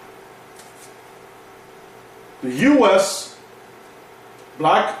interesting. The U.S.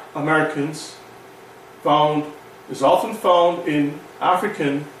 black Americans is often found in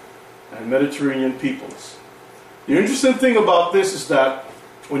African and Mediterranean peoples. The interesting thing about this is that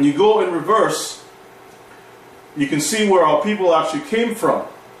when you go in reverse, you can see where our people actually came from.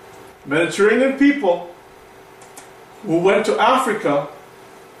 Mediterranean people who went to Africa,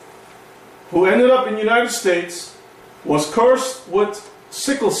 who ended up in the United States, was cursed with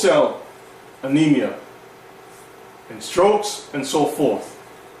sickle cell anemia and strokes and so forth.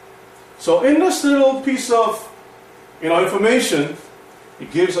 So in this little piece of information,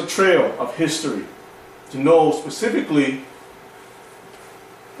 it gives a trail of history to know specifically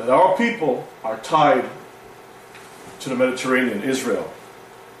that our people are tied to the Mediterranean, Israel.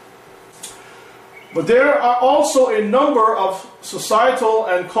 But there are also a number of societal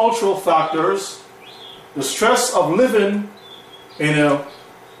and cultural factors. The stress of living in a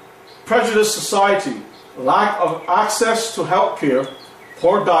prejudiced society, lack of access to health care,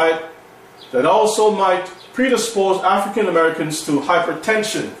 poor diet, that also might predispose African Americans to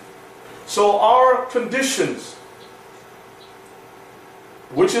hypertension. So our conditions,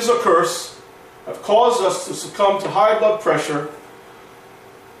 which is a curse, have caused us to succumb to high blood pressure.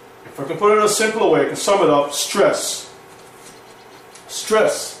 If I can put it in a simpler way, I can sum it up: stress.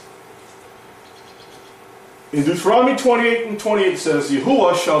 Stress. In Deuteronomy 28:28 says,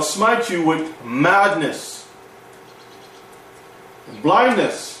 Yahuwah shall smite you with madness, and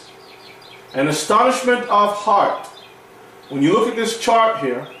blindness, and astonishment of heart. When you look at this chart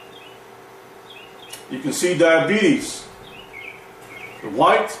here, you can see diabetes. The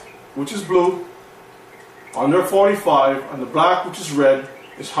white, which is blue, under 45, and the black, which is red,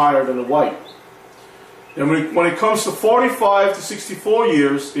 is higher than the white. Then when it comes to 45 to 64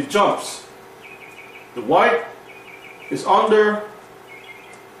 years, it jumps. The white is under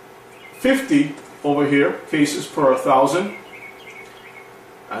 50 over here, cases per 1,000,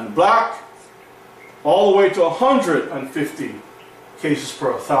 and black all the way to 150 cases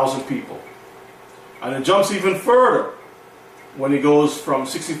per 1,000 people. And it jumps even further when it goes from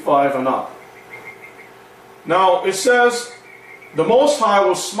 65 and up. Now it says, the Most High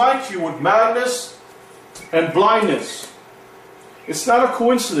will smite you with madness and blindness. It's not a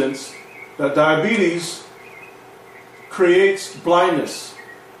coincidence that diabetes creates blindness.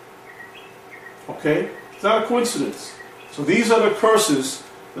 Okay? It's not a coincidence. So these are the curses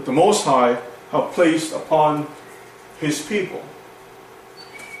that the Most High have placed upon His people.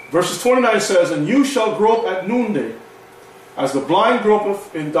 Verses 29 says, "And you shall grope at noonday, as the blind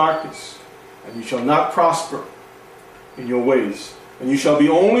gropeth in darkness, and you shall not prosper in your ways, and you shall be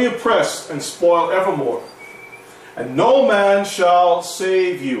only oppressed and spoiled evermore. And no man shall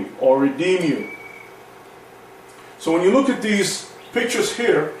save you or redeem you." So when you look at these pictures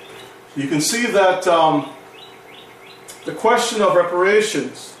here, you can see that the question of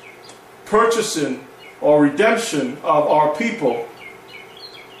reparations, purchasing, or redemption of our people,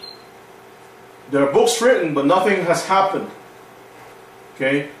 there are books written, but nothing has happened.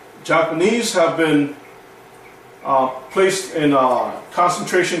 Okay, Japanese have been placed in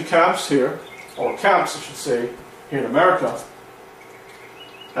concentration camps here, or camps, I should say, here in America,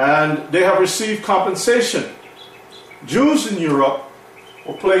 and they have received compensation. Jews in Europe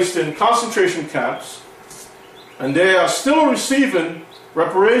were placed in concentration camps, and they are still receiving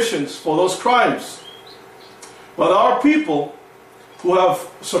reparations for those crimes. But our people, who have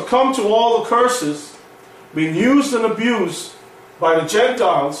succumbed to all the curses, been used and abused by the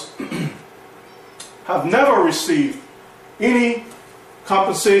Gentiles, have never received any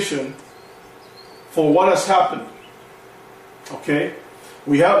compensation for what has happened. Okay?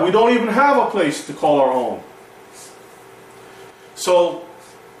 We don't even have a place to call our own. So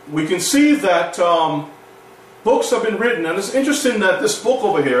we can see that books have been written, and it's interesting that this book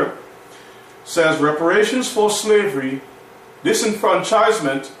over here says reparations for slavery,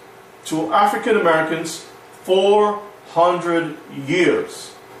 disenfranchisement to African Americans, 400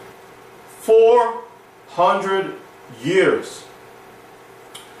 years. 400 years.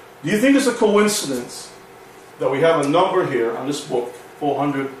 Do you think it's a coincidence that we have a number here on this book,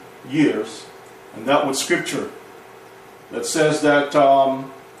 400 years, and that with scripture that says that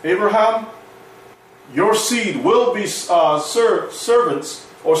Abraham, your seed will be servants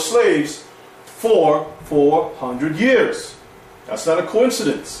or slaves for 400 years? That's not a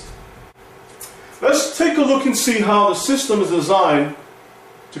coincidence. Let's take a look and see how the system is designed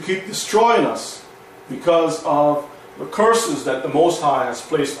to keep destroying us because of the curses that the Most High has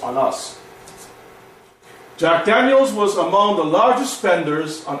placed on us. Jack Daniels was among the largest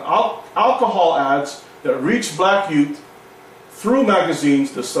spenders on alcohol ads that reached black youth through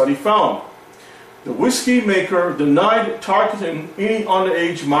magazines, the study found. The whiskey maker denied targeting any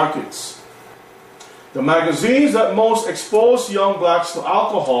underage markets. The magazines that most exposed young blacks to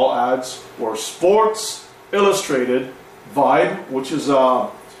alcohol ads were Sports Illustrated, Vibe, which is a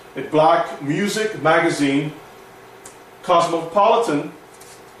black music magazine, Cosmopolitan,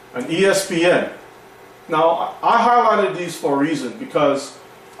 and ESPN. Now, I highlighted these for a reason, because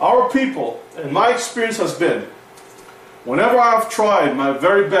our people, and my experience has been, whenever I've tried my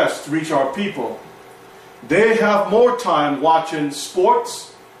very best to reach our people, they have more time watching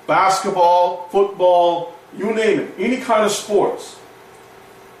sports, basketball, football, you name it, any kind of sports.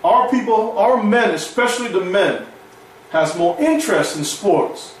 Our people, our men, especially the men, has more interest in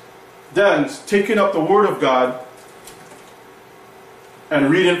sports than taking up the Word of God and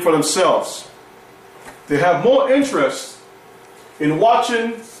reading it for themselves. They have more interest in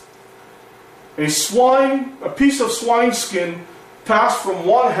watching a piece of swine skin pass from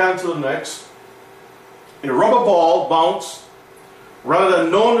one hand to the next, a rubber ball bounce, rather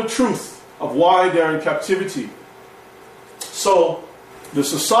than knowing the truth of why they're in captivity. So, the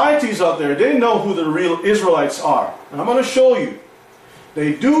societies out there, they know who the real Israelites are. And I'm going to show you.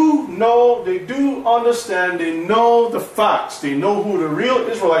 They do know, they do understand, they know the facts. They know who the real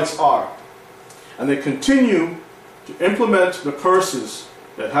Israelites are. And they continue to implement the curses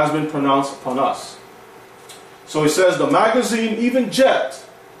that has been pronounced upon us. So he says the magazine, even Jet,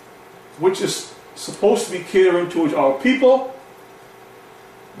 which is supposed to be catering to our people,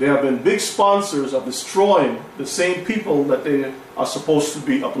 they have been big sponsors of destroying the same people that they are supposed to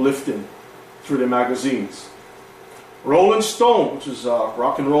be uplifting through their magazines. Rolling Stone, which is a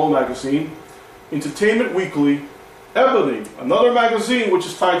rock and roll magazine, Entertainment Weekly, Ebony, another magazine which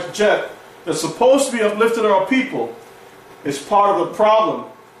is tied to Jet, that's supposed to be uplifting our people, is part of the problem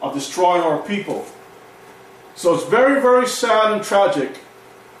of destroying our people. So it's very, very sad and tragic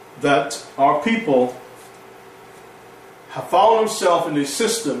that our people have found themselves in these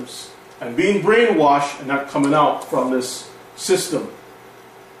systems and being brainwashed and not coming out from this system.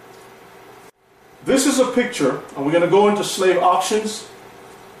 This is a picture, and we're going to go into slave auctions,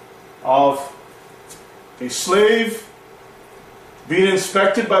 of a slave being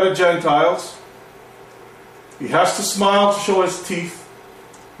inspected by the Gentiles. He has to smile to show his teeth.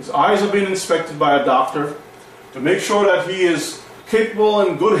 His eyes are being inspected by a doctor to make sure that he is capable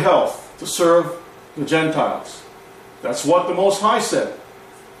and in good health to serve the Gentiles. That's what the Most High said.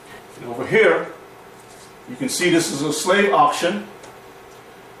 And over here, you can see this is a slave auction.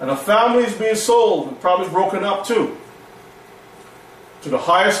 And a family is being sold, and probably broken up too, to the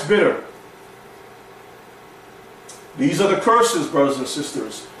highest bidder. These are the curses, brothers and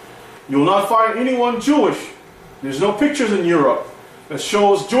sisters. You will not find anyone Jewish. There's no pictures in Europe that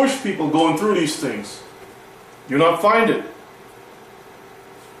shows Jewish people going through these things. You'll not find it.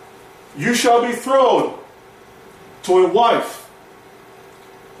 You shall be thrown to a wife,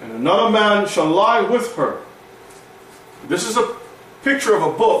 and another man shall lie with her. This is a picture of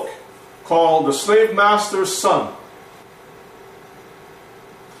a book called The Slave Master's Son.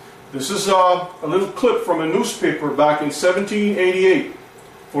 This is a little clip from a newspaper back in 1788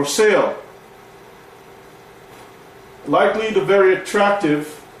 for sale. Likely the very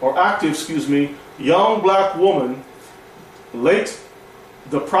attractive, or active, young black woman, late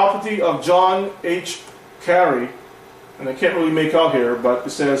the property of John H. Carey, and I can't really make out here, but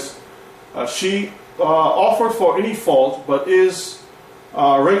it says she offered for any fault, but is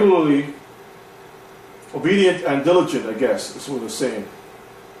regularly obedient and diligent, I guess, is what it's saying.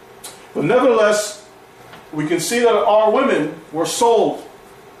 But nevertheless, we can see that our women were sold.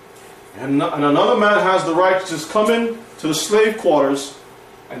 And another man has the right to just come in to the slave quarters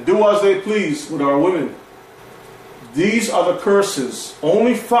and do as they please with our women. These are the curses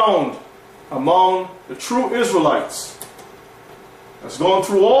only found among the true Israelites. That's going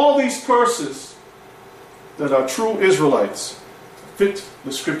through all these curses that are true Israelites. Fit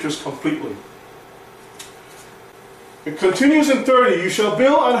the scriptures completely. It continues in 30. You shall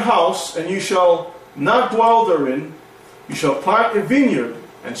build an house, and you shall not dwell therein. You shall plant a vineyard,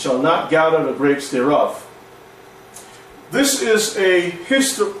 and shall not gather the grapes thereof. This is a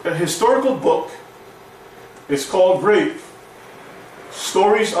historical book. It's called Grape,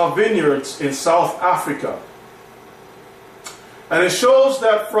 Stories of Vineyards in South Africa. And it shows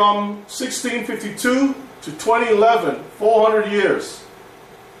that from 1652 to 2011, 400 years,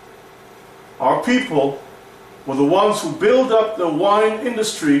 our people were the ones who built up the wine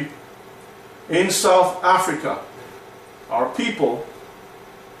industry in South Africa. Our people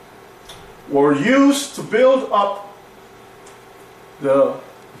were used to build up the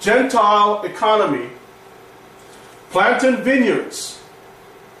Gentile economy, planting vineyards,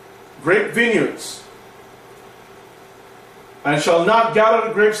 grape vineyards, and shall not gather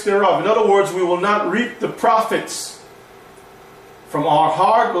the grapes thereof. In other words, we will not reap the profits from our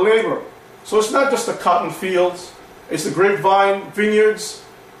hard labor. So it's not just the cotton fields, it's the grapevine vineyards,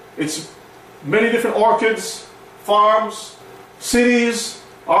 it's many different orchids, farms, cities.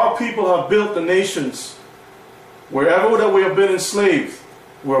 Our people have built the nations. Wherever that we have been enslaved,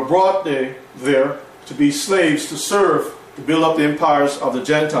 we're brought there to be slaves, to serve, to build up the empires of the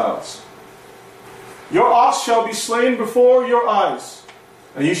Gentiles. Your ox shall be slain before your eyes,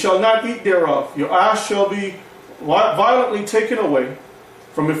 and you shall not eat thereof. Your ass shall be violently taken away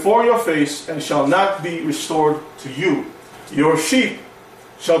from before your face, and shall not be restored to you. Your sheep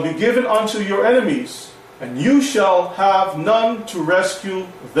shall be given unto your enemies, and you shall have none to rescue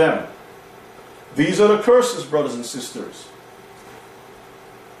them. These are the curses, brothers and sisters.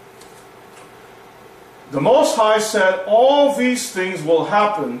 The Most High said all these things will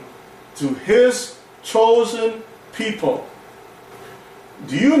happen to His chosen people.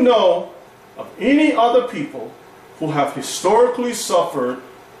 Do you know of any other people who have historically suffered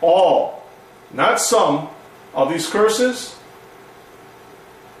all, not some, of these curses?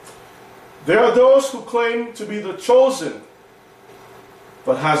 There are those who claim to be the chosen,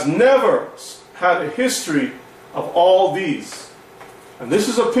 but has never had a history of all these. And this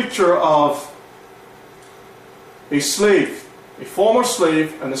is a picture of a slave, a former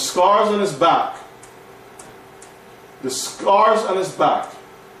slave, and the scars on his back. The scars on his back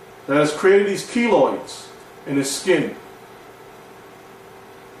that has created these keloids in his skin.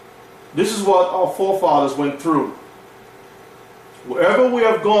 This is what our forefathers went through. Wherever we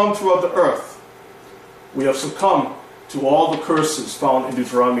have gone throughout the earth, we have succumbed to all the curses found in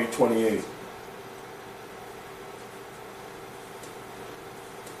Deuteronomy 28.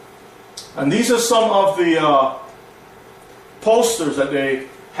 And these are some of the posters that they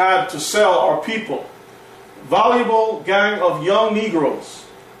had to sell our people. Valuable Gang of Young Negroes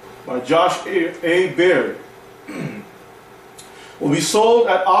by Josh A. Baird will be sold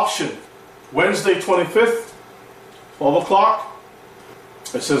at auction Wednesday 25th, 12 o'clock.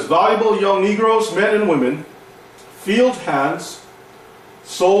 It says, valuable young Negroes, men and women, field hands,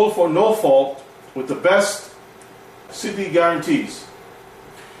 sold for no fault with the best city guarantees.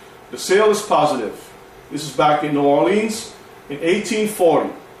 The sale is positive. This is back in New Orleans in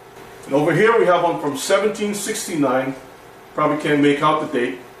 1840. And over here we have one from 1769. Probably can't make out the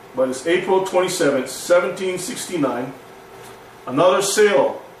date, but it's April 27th, 1769. Another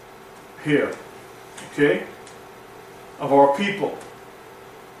sale here, okay, of our people.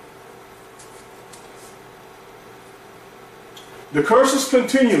 The curses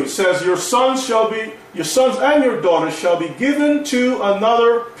continue. It says, your sons and your daughters shall be given to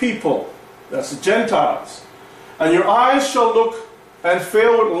another people. That's the Gentiles. And your eyes shall look and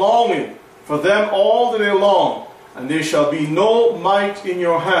fail with longing for them all the day long, and there shall be no might in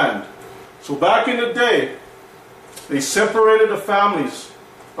your hand. So back in the day, they separated the families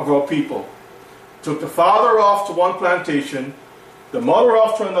of our people. Took the father off to one plantation, the mother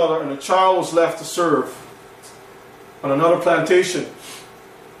off to another, and the child was left to serve on another plantation.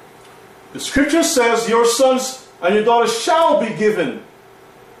 The scripture says, your sons and your daughters shall be given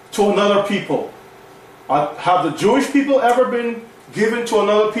to another people. Have the Jewish people ever been given to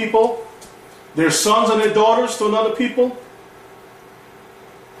another people? Their sons and their daughters to another people?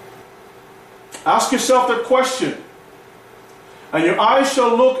 Ask yourself that question. And your eyes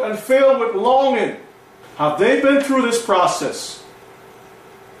shall look and fail with longing. Have they been through this process?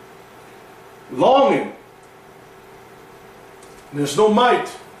 Longing. There's no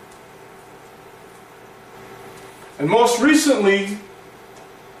might. And most recently,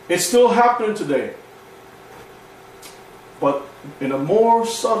 it's still happening today. But in a more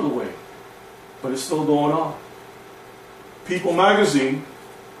subtle way. But it's still going on. People magazine,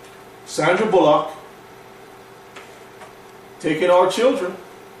 Sandra Bullock, taking our children.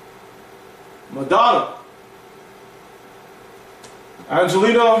 Madonna.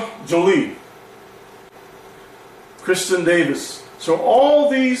 Angelina Jolie. Kristen Davis. So all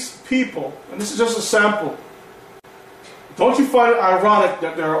these people, and this is just a sample. Don't you find it ironic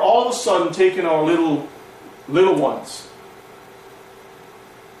that they're all of a sudden taking our little ones?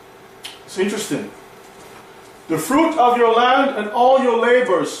 It's interesting. The fruit of your land and all your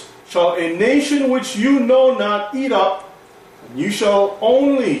labors shall a nation which you know not eat up, and you shall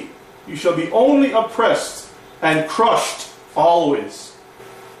be only oppressed and crushed always.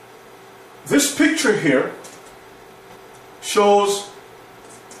 This picture here shows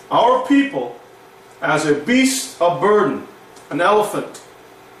our people as a beast of burden, an elephant.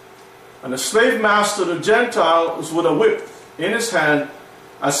 And the slave master, the Gentile, is with a whip in his hand,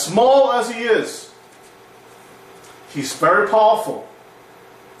 as small as he is. He's very powerful.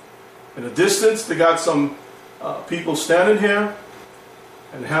 In the distance, they got some people standing here,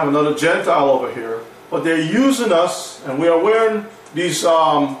 and have another Gentile over here. But they're using us, and we are wearing these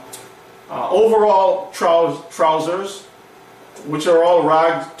overall trousers, which are all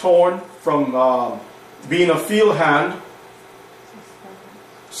ragged, torn from being a field hand.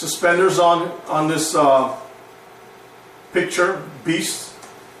 Suspenders on this picture, beast,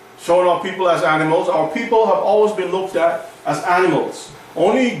 showing our people as animals. Our people have always been looked at as animals.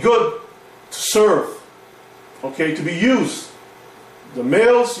 Only good to serve, okay, to be used. The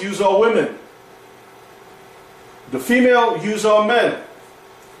males use our women. The female use our men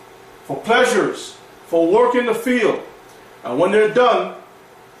for pleasures, for work in the field. And when they're done,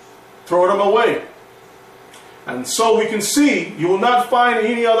 throw them away. And so we can see, you will not find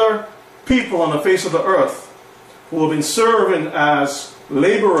any other people on the face of the earth who have been serving as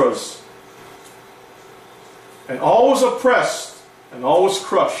laborers and always oppressed and always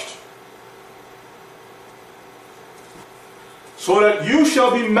crushed. So that you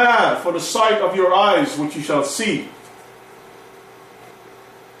shall be mad for the sight of your eyes, which you shall see.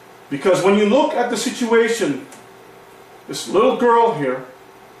 Because when you look at the situation, this little girl here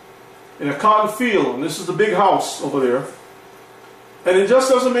in a cotton field, and this is the big house over there, and it just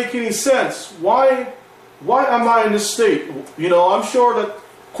doesn't make any sense. Why am I in this state? You know, I'm sure that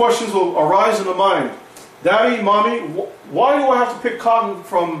questions will arise in the mind. Daddy, Mommy, why do I have to pick cotton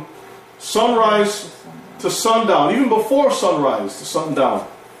from sunrise to sundown, even before sunrise to sundown?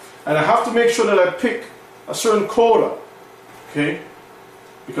 And I have to make sure that I pick a certain quota, okay?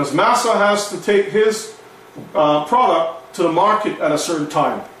 Because Massa has to take his product to the market at a certain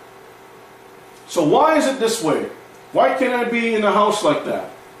time. So why is it this way? Why can't I be in a house like that?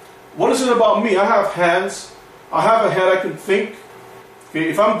 What is it about me? I have hands. I have a head. I can think. Okay,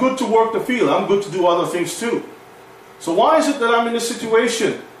 if I'm good to work the field, I'm good to do other things too. So why is it that I'm in this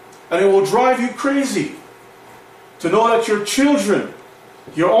situation? And it will drive you crazy to know that your children,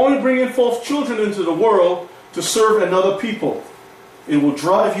 you're only bringing forth children into the world to serve another people. It will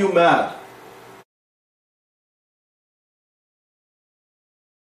drive you mad.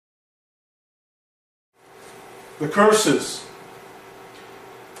 The curses.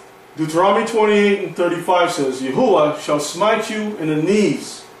 Deuteronomy 28:35 says, Yahuwah shall smite you in the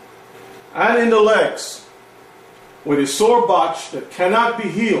knees and in the legs, with a sore botch that cannot be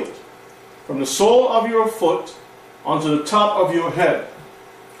healed, from the sole of your foot onto the top of your head.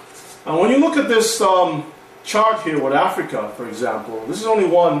 And when you look at this chart here with Africa, for example, this is only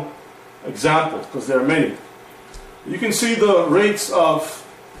one example because there are many. You can see the rates of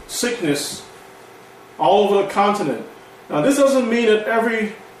sickness all over the continent. Now this doesn't mean that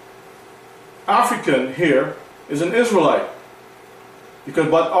every African here is an Israelite,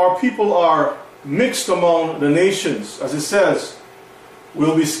 but our people are mixed among the nations. As it says,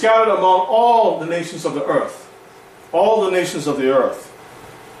 we'll be scattered among all the nations of the earth. All the nations of the earth.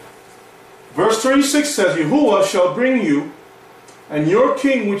 Verse 36 says, Yahuwah shall bring you and your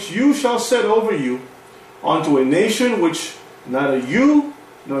king which you shall set over you unto a nation which neither you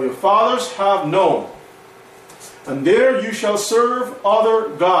nor your fathers have known. And there you shall serve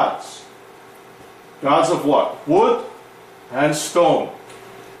other gods. Gods of what? Wood and stone.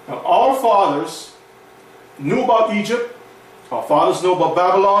 Now our fathers knew about Egypt. Our fathers knew about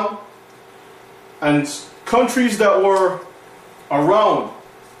Babylon. And countries that were around.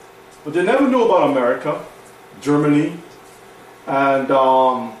 But they never knew about America, Germany. And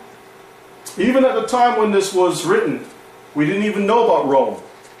even at the time when this was written, we didn't even know about Rome.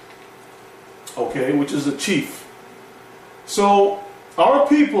 Okay, which is the chief. So our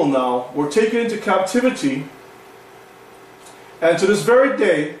people now were taken into captivity, and to this very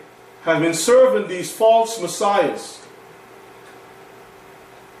day have been serving these false messiahs.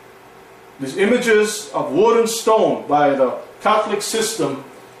 These images of wood and stone by the Catholic system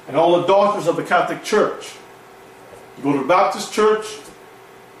and all the daughters of the Catholic Church. You go to the Baptist Church,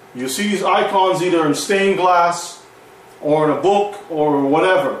 you see these icons either in stained glass or in a book or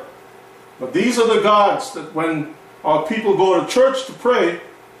whatever. But these are the gods that when our people go to church to pray,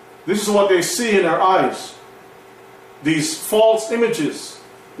 this is what they see in their eyes. These false images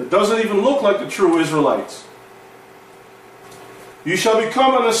that doesn't even look like the true Israelites. You shall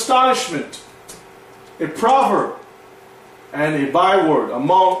become an astonishment, a proverb, and a byword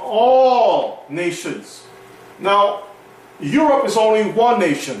among all nations. Now, Europe is only one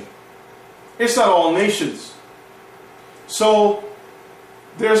nation. It's not all nations. So,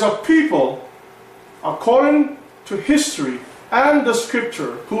 there's a people, according to history and the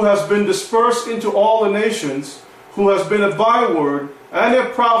scripture, who has been dispersed into all the nations, who has been a byword and a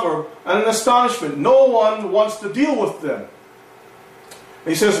proverb and an astonishment. No one wants to deal with them. And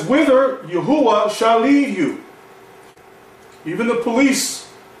he says, whither Yahuwah shall lead you. Even the police,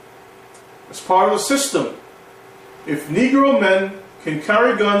 as part of the system. If Negro men can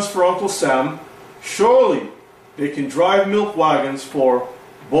carry guns for Uncle Sam, surely they can drive milk wagons for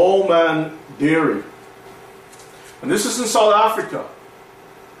Bowman Dairy. And this is in South Africa.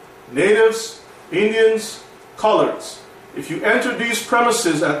 Natives, Indians, coloreds. If you enter these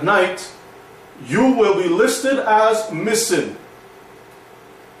premises at night, you will be listed as missing.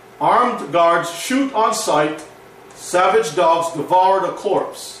 Armed guards shoot on sight. Savage dogs devour the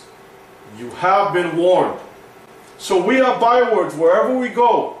corpse. You have been warned. So we are bywords wherever we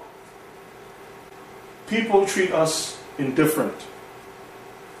go. People treat us indifferent.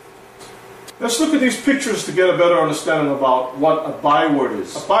 Let's look at these pictures to get a better understanding about what a byword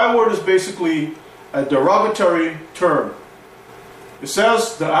is. A byword is basically a derogatory term. It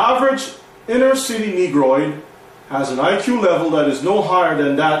says the average inner city Negroid has an IQ level that is no higher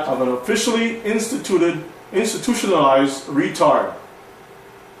than that of an officially institutionalized retard.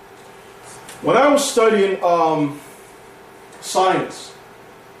 When I was studying science,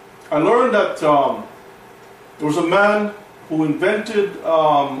 I learned that there was a man who invented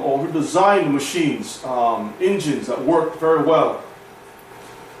or who designed machines, engines that worked very well.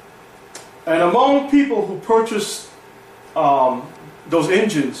 And among people who purchased those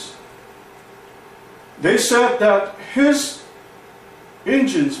engines, they said that his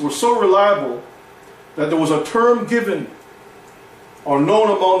engines were so reliable that there was a term given or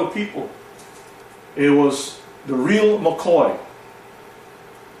known among the people. It was the real McCoy.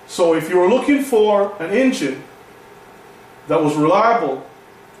 So if you were looking for an engine that was reliable,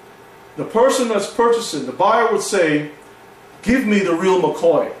 the person that's purchasing, the buyer would say, give me the real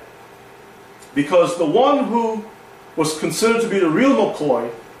McCoy. Because the one who was considered to be the real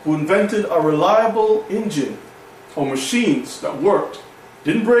McCoy, who invented a reliable engine or machines that worked,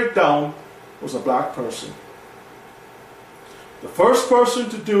 didn't break down, was a black person. The first person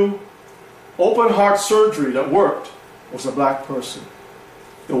to do open heart surgery that worked was a black person.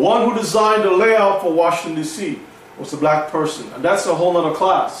 The one who designed the layout for Washington, D.C. was a black person. And that's a whole other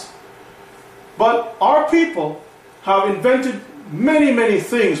class. But our people have invented many, many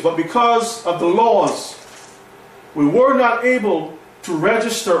things, but because of the laws, we were not able to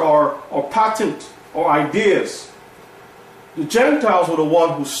register or patent our ideas. The Gentiles were the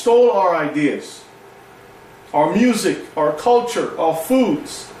one who stole our ideas, our music, our culture, our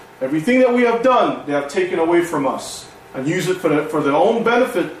foods. Everything that we have done, they have taken away from us and used it for their own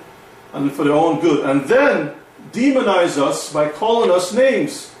benefit and for their own good. And then demonize us by calling us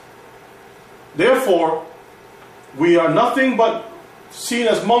names. Therefore, we are nothing but seen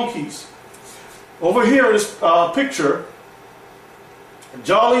as monkeys. Over here in this picture,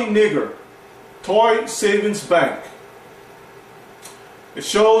 Jolly Nigger, Toy Savings Bank. It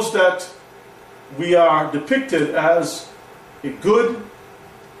shows that we are depicted as a good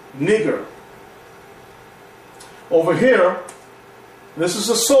nigger. Over here, this is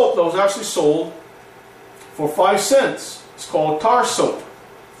a soap that was actually sold for 5 cents. It's called tar soap.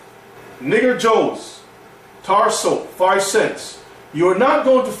 Nigger Joe's tar soap, 5 cents. You are not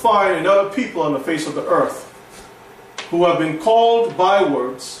going to find another people on the face of the earth who have been called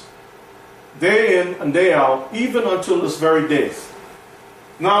bywords day in and day out, even until this very day.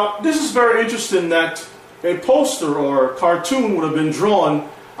 Now, this is very interesting that a poster or a cartoon would have been drawn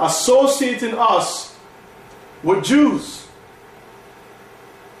associating us with Jews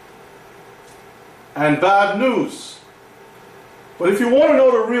and bad news. But if you want to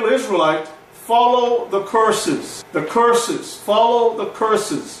know the real Israelite, follow the curses. The curses. Follow the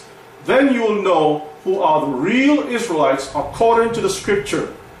curses. Then you will know who are the real Israelites according to the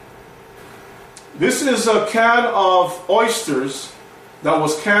scripture. This is a can of oysters that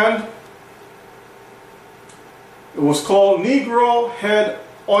was canned. It was called Negro Head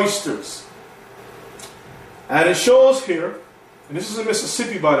Oysters. And it shows here, and this is in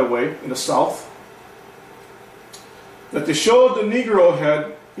Mississippi, by the way, in the South, that they showed the Negro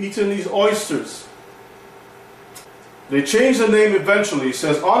head eating these oysters. They changed the name eventually. It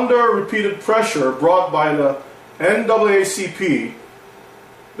says, under repeated pressure brought by the NAACP,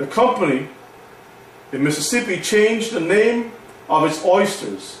 the company in Mississippi changed the name of its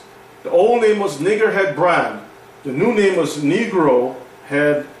oysters. The old name was Nigger Head Brand. The new name was Negro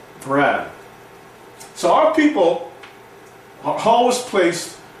Head Brand. So our people are always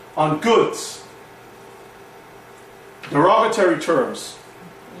placed on goods, derogatory terms.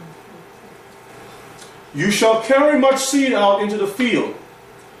 You shall carry much seed out into the field,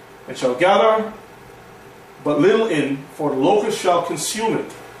 and shall gather but little in, for the locust shall consume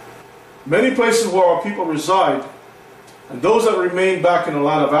it. Many places where our people reside, and those that remain back in the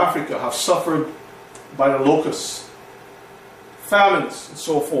land of Africa, have suffered by the locusts, famines, and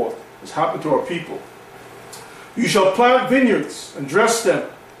so forth. It's happened to our people. You shall plant vineyards and dress them,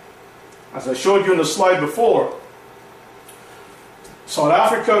 as I showed you in the slide before. South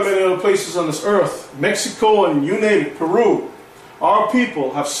Africa and many other places on this earth, Mexico and you name it, Peru, our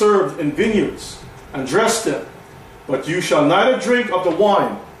people have served in vineyards and dressed them. But you shall neither drink of the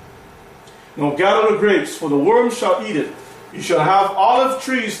wine, nor gather the grapes, for the worms shall eat it. You shall have olive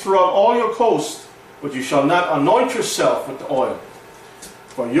trees throughout all your coast, but you shall not anoint yourself with the oil,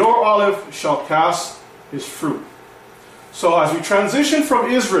 for your olive shall cast his fruit. So as we transition from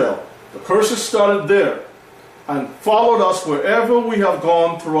Israel, the curses started there and followed us wherever we have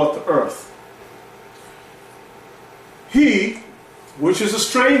gone throughout the earth. He, which is a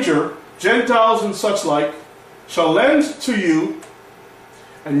stranger, Gentiles and such like, shall lend to you,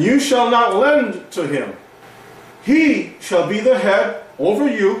 and you shall not lend to him. He shall be the head over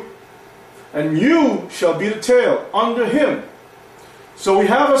you, and you shall be the tail under him. So we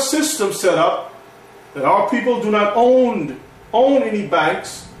have a system set up that our people do not own any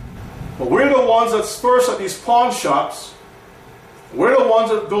banks, but we're the ones that's first at these pawn shops. We're the ones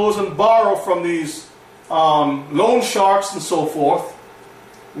that goes and borrow from these loan sharks and so forth.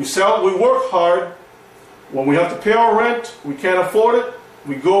 We work hard. When we have to pay our rent, we can't afford it,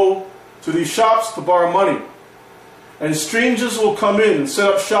 we go to these shops to borrow money. And strangers will come in and set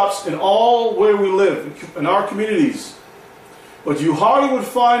up shops in all where we live, in our communities. But you hardly would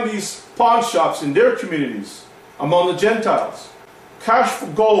find these pawn shops in their communities, among the Gentiles. Cash for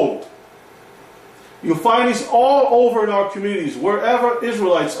gold. You'll find these all over in our communities, wherever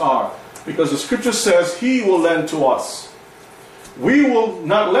Israelites are, because the scripture says he will lend to us. We will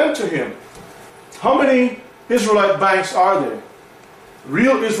not lend to him. How many Israelite banks are there?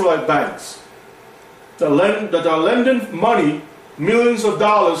 Real Israelite banks that are lending money, millions of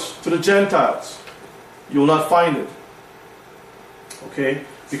dollars, to the Gentiles. You will not find it. Okay?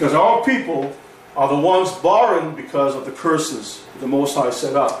 Because our people are the ones borrowing because of the curses the Most High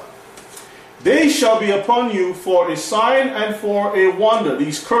set up. They shall be upon you for a sign and for a wonder.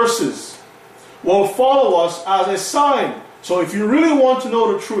 These curses will follow us as a sign. So if you really want to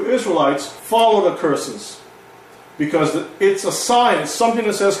know the true Israelites, follow the curses. because it's a sign, it's something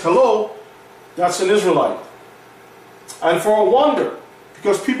that says, hello, that's an Israelite. And for a wonder,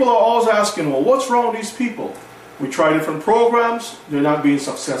 because people are always asking, well, what's wrong with these people? We try different programs, they're not being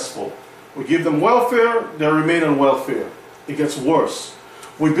successful. We give them welfare, they remain on welfare. It gets worse.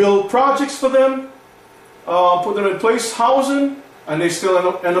 We build projects for them, put them in place, housing, and they still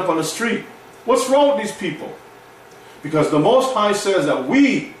end up on the street. What's wrong with these people? Because the Most High says that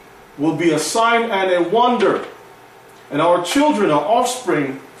we will be a sign and a wonder. And our children, our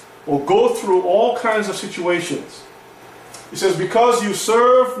offspring, will go through all kinds of situations. He says, because you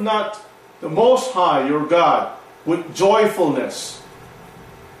serve not the Most High, your God, with joyfulness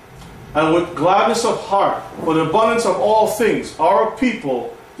and with gladness of heart, for the abundance of all things, our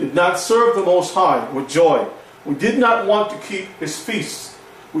people did not serve the Most High with joy. We did not want to keep His feasts.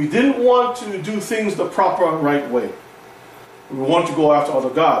 We didn't want to do things the proper and right way. We want to go after other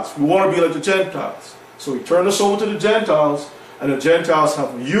gods. We want to be like the Gentiles. So He turned us over to the Gentiles, and the Gentiles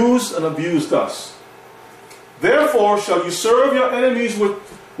have used and abused us. Therefore shall you serve your enemies with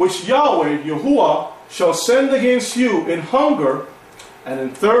which Yahweh, Yahuwah, shall send against you in hunger and in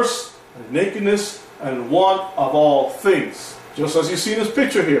thirst and nakedness and in want of all things. Just as you see in this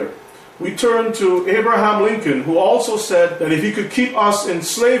picture here. We turn to Abraham Lincoln, who also said that if he could keep us in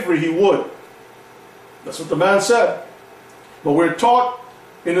slavery, he would. That's what the man said. But we're taught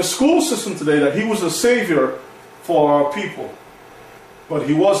in the school system today that he was a savior for our people. But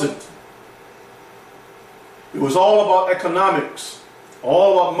he wasn't. It was all about economics,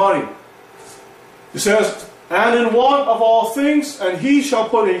 all about money. He says, and in want of all things, and he shall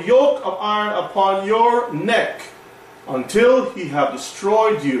put a yoke of iron upon your neck until he have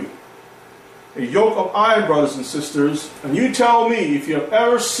destroyed you. A yoke of iron, brothers and sisters. And you tell me if you have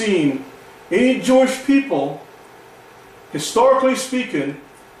ever seen any Jewish people, historically speaking,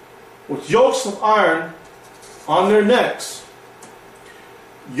 with yokes of iron on their necks.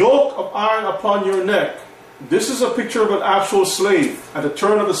 Yoke of iron upon your neck. This is a picture of an actual slave at the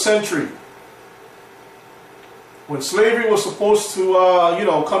turn of the century. When slavery was supposed to,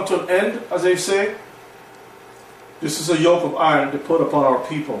 come to an end, as they say, this is a yoke of iron to put upon our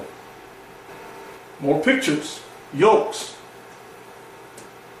people. More pictures. Yokes.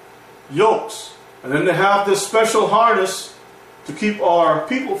 Yokes. And then they have this special harness to keep our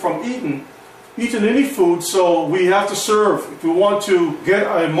people from eating any food, so we have to serve. If we want to get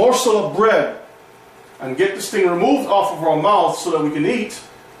a morsel of bread and get this thing removed off of our mouth so that we can eat,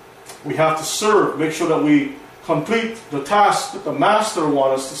 we have to serve. Make sure that we complete the task that the Master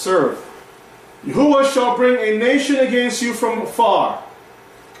wants us to serve. Yahuwah shall bring a nation against you from afar,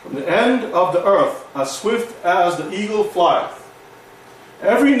 from the end of the earth, as swift as the eagle flieth.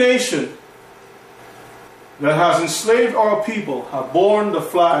 Every nation that has enslaved our people have borne the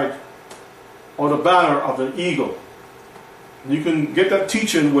flag or the banner of the eagle. And you can get that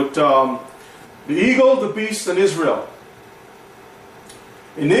teaching with the eagle, the beast, and Israel.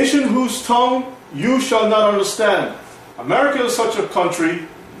 A nation whose tongue you shall not understand. America is such a country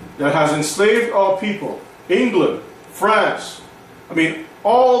that has enslaved our people. England, France,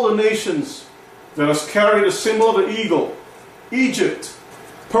 all the nations that has carried the symbol of the eagle. Egypt,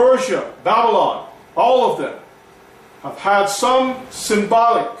 Persia, Babylon, all of them have had some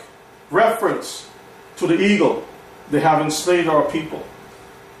symbolic reference to the eagle. They have enslaved our people.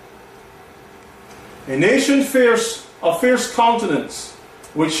 A nation fierce, of fierce countenance,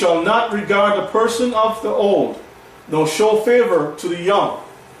 which shall not regard the person of the old, nor show favor to the young.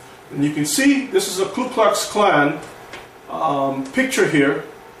 And you can see this is a Ku Klux Klan picture here,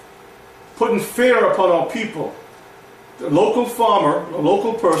 putting fear upon our people. The local farmer, a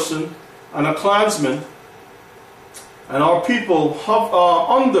local person, and a Klansman, and our people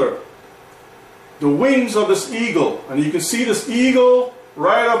under the wings of this eagle. And you can see this eagle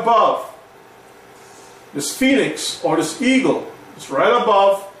right above. This phoenix, or this eagle, is right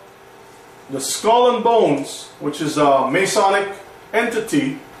above the skull and bones, which is a Masonic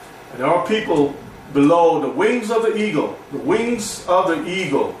entity, and our people below the wings of the eagle. The wings of the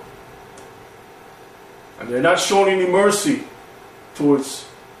eagle. And they're not showing any mercy towards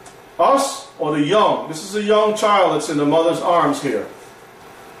us or the young. This is a young child that's in the mother's arms here.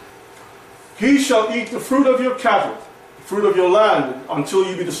 He shall eat the fruit of your cattle, the fruit of your land, until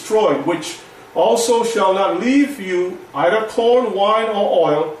you be destroyed, which also shall not leave you either corn, wine, or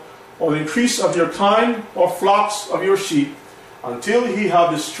oil, or the increase of your kine, or flocks of your sheep, until he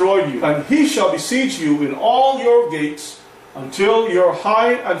have destroyed you. And he shall besiege you in all your gates, until your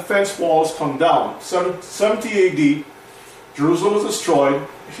high and fenced walls come down. 70 AD, Jerusalem was destroyed.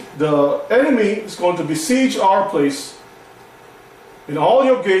 The enemy is going to besiege our place in all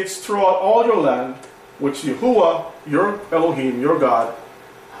your gates throughout all your land, which Yahuwah, your Elohim, your God,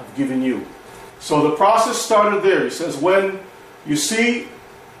 have given you. So the process started there. He says, when you see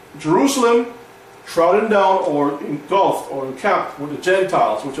Jerusalem trodden down or engulfed or encamped with the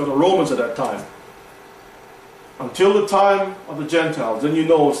Gentiles, which are the Romans at that time, until the time of the Gentiles, then you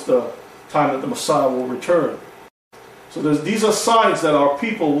know it's the time that the Messiah will return. So these are signs that our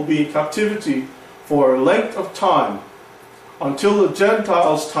people will be in captivity for a length of time until the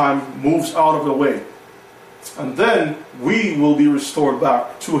Gentiles' time moves out of the way. And then we will be restored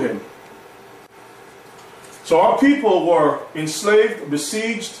back to him. So our people were enslaved,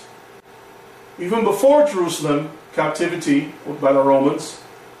 besieged, even before Jerusalem captivity by the Romans,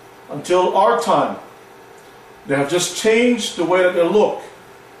 until our time. They have just changed the way that they look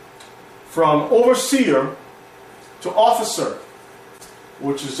from overseer to officer,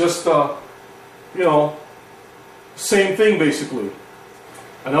 which is just, same thing basically.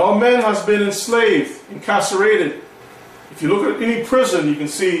 And our men has been enslaved, incarcerated. If you look at any prison, you can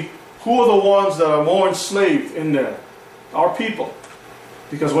see who are the ones that are more enslaved in there. Our people.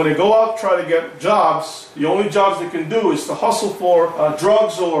 Because when they go out try to get jobs, the only jobs they can do is to hustle for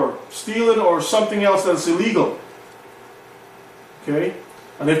drugs or stealing or something else that's illegal. Okay?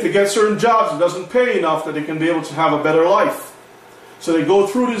 And if they get certain jobs, it doesn't pay enough that they can be able to have a better life. So they go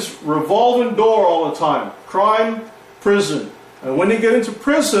through this revolving door all the time. Crime, prison. And when they get into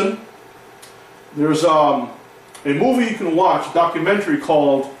prison, there's a movie you can watch, a documentary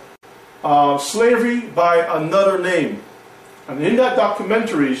called Slavery by Another Name. And in that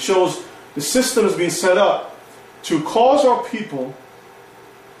documentary, it shows the system has been set up to cause our people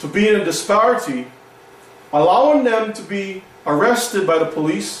to be in a disparity, allowing them to be arrested by the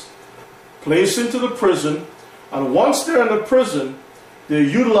police, placed into the prison, and once they're in the prison, they're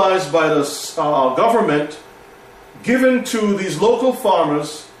utilized by the government, given to these local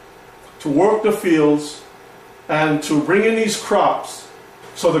farmers to work the fields and to bring in these crops.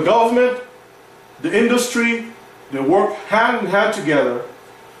 So the government, the industry, they work hand in hand together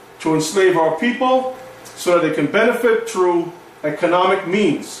to enslave our people so that they can benefit through economic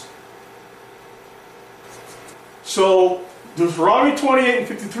means. So Deuteronomy 28 and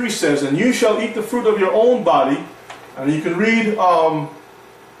 53 says, and you shall eat the fruit of your own body. And you can read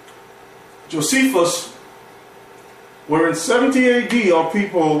Josephus, where in 70 AD our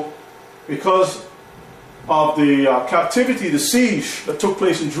people, because of the captivity, the siege that took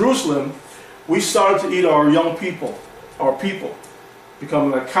place in Jerusalem, we started to eat our young people,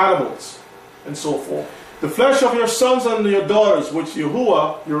 becoming like cannibals and so forth. The flesh of your sons and your daughters, which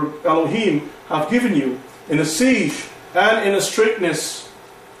Yahuwah, your Elohim, have given you, in a siege and in a straitness,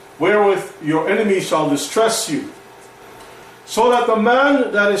 wherewith your enemies shall distress you. So that the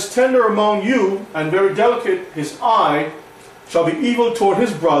man that is tender among you, and very delicate his eye, shall be evil toward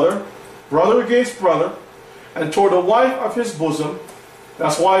his brother, brother against brother, and toward the wife of his bosom.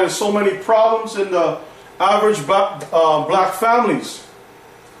 That's why there's so many problems in the average black families.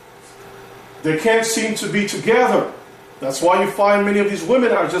 They can't seem to be together. That's why you find many of these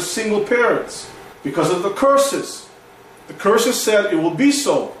women are just single parents, because of the curses. The curses said it will be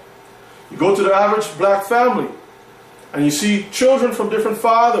so. You go to the average black family, and you see children from different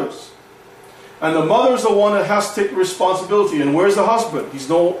fathers. And the mother is the one that has to take responsibility. And where's the husband? He's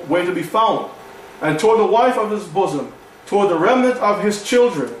nowhere to be found. And toward the wife of his bosom, toward the remnant of his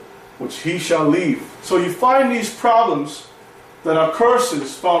children, which he shall leave. So you find these problems that are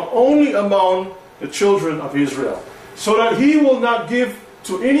curses found only among the children of Israel. So that he will not give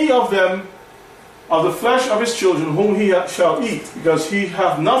to any of them of the flesh of his children whom he shall eat, because he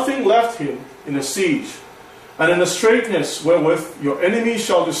hath nothing left him in the siege. And in the straitness wherewith your enemies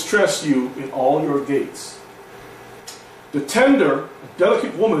shall distress you in all your gates. The tender,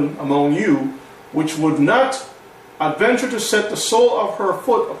 delicate woman among you, which would not adventure to set the sole of her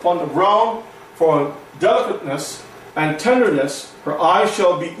foot upon the ground for delicateness and tenderness, her eyes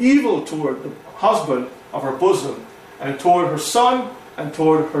shall be evil toward the husband of her bosom, and toward her son, and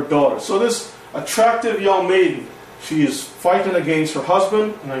toward her daughter. So this attractive young maiden, she is fighting against her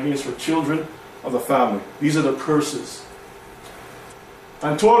husband and against her children of the family. These are the curses.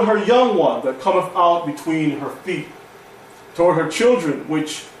 And toward her young one that cometh out between her feet, toward her children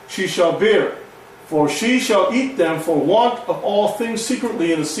which she shall bear, for she shall eat them for want of all things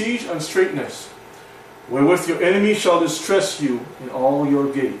secretly in the siege and straitness, wherewith your enemy shall distress you in all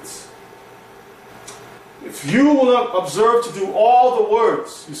your gates. If you will not observe to do all the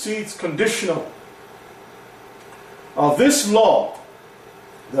words, you see it's conditional, of this law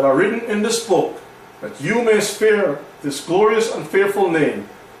that are written in this book, that you may spare this glorious and fearful name,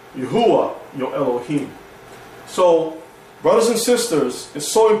 Yahuwah, your Elohim. So, Brothers and sisters, it's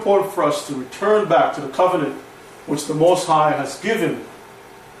so important for us to return back to the covenant which the Most High has given.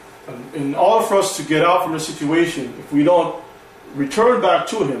 And in order for us to get out from the situation, if we don't return back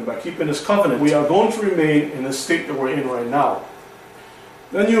to Him by keeping His covenant, we are going to remain in the state that we're in right now.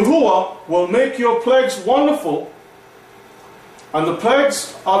 Then Yahuwah will make your plagues wonderful, and the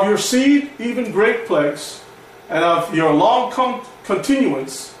plagues of your seed, even great plagues, and of your long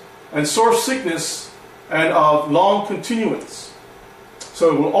continuance, and sore sickness, and of long continuance.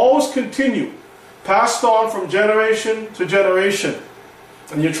 So it will always continue, passed on from generation to generation.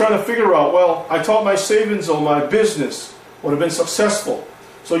 And you're trying to figure out, well, I thought my savings or my business would have been successful.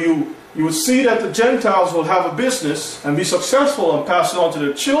 So you would see that the Gentiles will have a business and be successful and pass it on to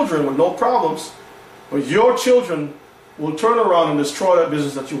their children with no problems. But your children will turn around and destroy that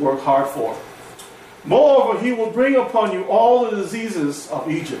business that you work hard for. Moreover, He will bring upon you all the diseases of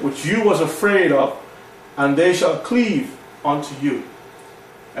Egypt, which you was afraid of, and they shall cleave unto you.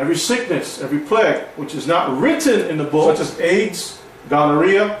 Every sickness, every plague, which is not written in the book, such as AIDS,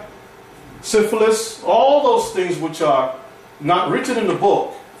 gonorrhea, syphilis, all those things which are not written in the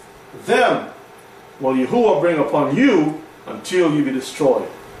book, them will Yahuwah bring upon you until you be destroyed.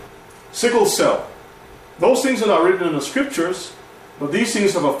 Sickle cell. Those things are not written in the scriptures, but these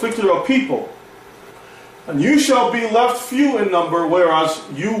things have afflicted our people. And you shall be left few in number, whereas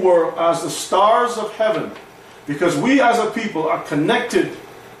you were as the stars of heaven. Because we as a people are connected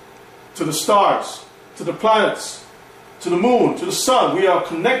to the stars, to the planets, to the moon, to the sun. We are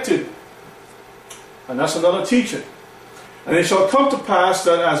connected. And that's another teaching. And it shall come to pass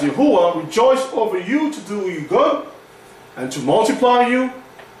that as Yahuwah rejoiced over you to do you good and to multiply you,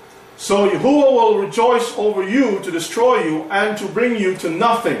 so Yahuwah will rejoice over you to destroy you and to bring you to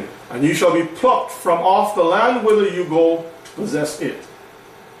nothing. And you shall be plucked from off the land whither you go to possess it.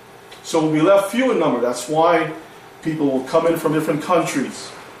 So we'll be left few in number. That's why people will come in from different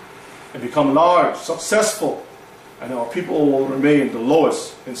countries and become large, successful, and our people will remain the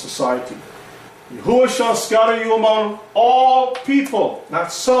lowest in society. Yahuwah shall scatter you among all people,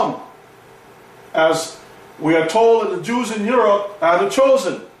 not some, as we are told that the Jews in Europe are the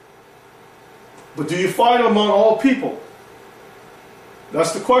chosen. But do you find them among all people?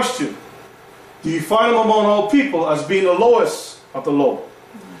 That's the question. Do you find them among all people as being the lowest of the low?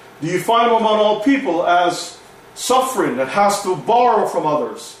 Do you find them among all people as suffering that has to borrow from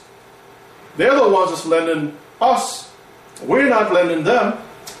others? They're the ones that's lending us. We're not lending them.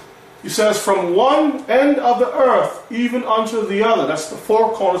 He says, from one end of the earth even unto the other. That's the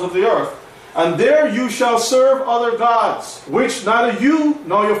four corners of the earth. And there you shall serve other gods, which neither you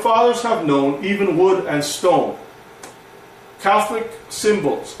nor your fathers have known, even wood and stone. Catholic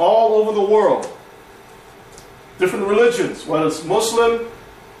symbols all over the world. Different religions, whether it's Muslim,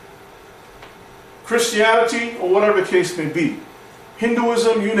 Christianity, or whatever the case may be.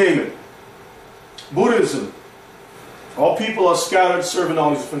 Hinduism, you name it. Buddhism. All people are scattered serving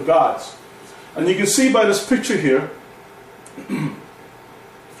all these different gods. And you can see by this picture here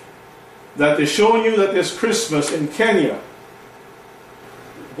that they're showing you that there's Christmas in Kenya.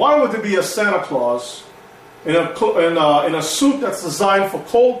 Why would there be a Santa Claus in a suit that's designed for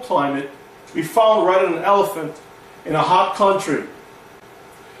cold climate be found riding an elephant in a hot country?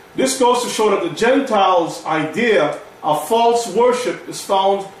 This goes to show that the Gentiles' idea of false worship is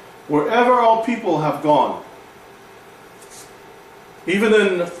found wherever our people have gone. Even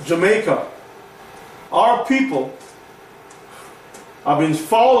in Jamaica, our people have been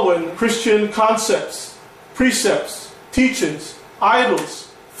following Christian concepts, precepts, teachings,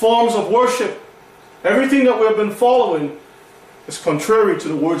 idols, forms of worship. Everything that we have been following is contrary to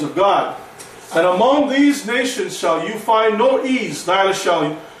the words of God. And among these nations shall you find no ease, neither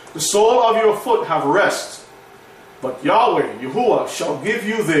shall the sole of your foot have rest. But Yahweh, Yahuwah, shall give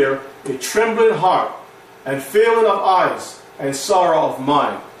you there a trembling heart, and failing of eyes, and sorrow of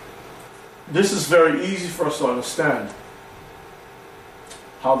mind. This is very easy for us to understand.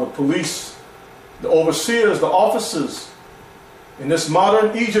 How the police, the overseers, the officers, in this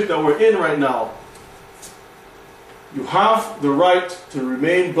modern Egypt that we're in right now, you have the right to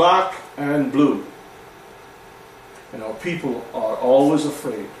remain black and blue. And our people are always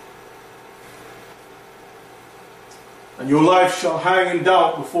afraid. And your life shall hang in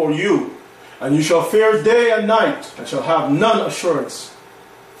doubt before you, and you shall fear day and night, and shall have none assurance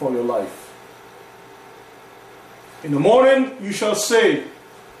for your life. In the morning you shall say,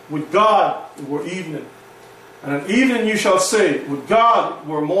 with God it were evening. And at evening you shall say, with God it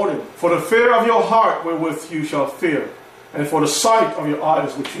were morning. For the fear of your heart wherewith you shall fear, and for the sight of your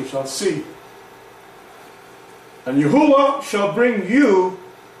eyes which you shall see. And Yahuwah shall bring you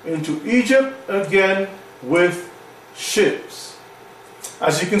into Egypt again with ships.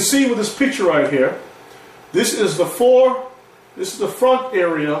 As you can see with this picture right here, this is the front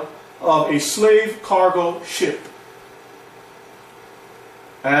area of a slave cargo ship.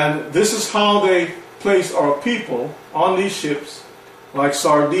 And this is how they place our people on these ships, like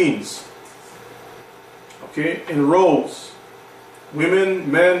sardines. Okay, in rows. Women,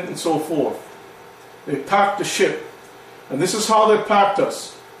 men, and so forth. They packed the ship. And this is how they packed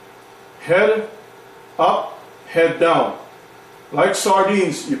us. Head up, head down. Like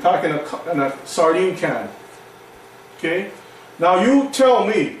sardines, you pack in a sardine can. Okay? Now you tell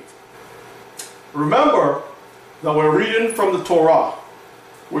me, remember that we're reading from the Torah,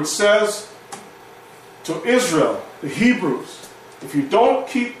 which says to Israel, the Hebrews, if you don't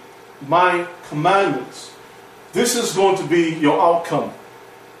keep my commandments, this is going to be your outcome.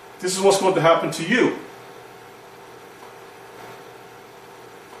 This is what's going to happen to you.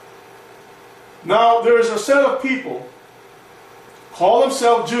 Now, there is a set of people, call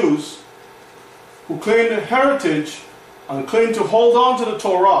themselves Jews, who claim their heritage and claim to hold on to the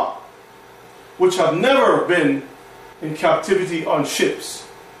Torah, which have never been in captivity on ships,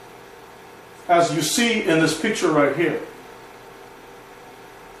 as you see in this picture right here.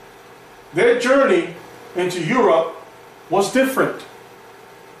 Their journey into Europe was different.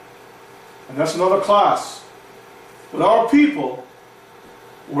 And that's another class. But our people,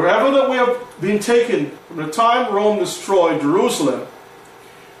 wherever that we have been taken, from the time Rome destroyed Jerusalem,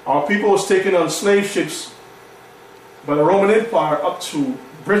 our people was taken on slave ships by the Roman Empire up to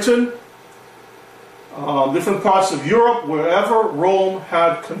Britain, different parts of Europe, wherever Rome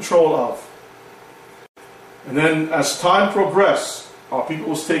had control of. And then as time progressed, our people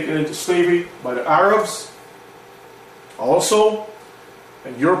was taken into slavery by the Arabs also,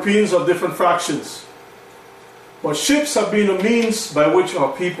 and Europeans of different fractions. But ships have been a means by which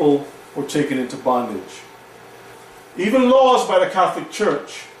our people were taken into bondage. Even laws by the Catholic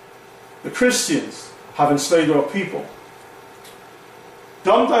Church, the Christians, have enslaved our people.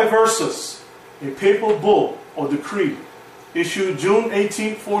 Dum Diversus, a papal bull or decree, issued June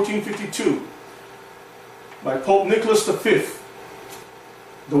 18, 1452, by Pope Nicholas V.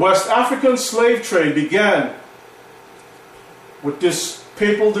 The West African slave trade began with this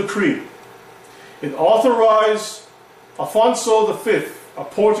papal decree. It authorized Afonso V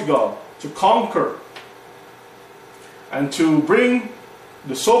of Portugal to conquer and to bring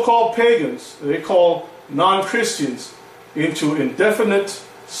the so-called pagans, they call non-Christians, into indefinite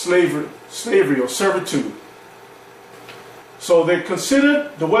slavery or servitude. So they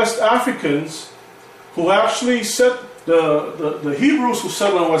considered the West Africans who actually set the Hebrews who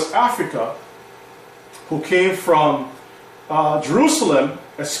settled in West Africa, who came from Jerusalem,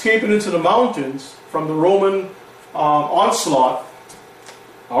 escaping into the mountains from the Roman onslaught.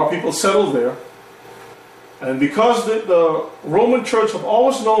 Our people settled there. And because the Roman Church have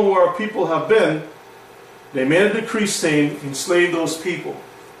always known where our people have been, they made a decree saying, enslave those people.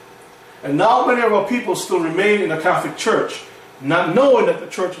 And now many of our people still remain in the Catholic Church, not knowing that the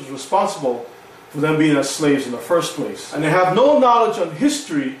church is responsible for them being as slaves in the first place. And they have no knowledge on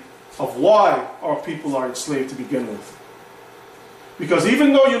history of why our people are enslaved to begin with. Because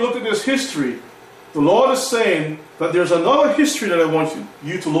even though you look at this history, the Lord is saying that there's another history that I want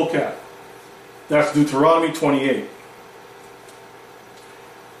you to look at. That's Deuteronomy 28.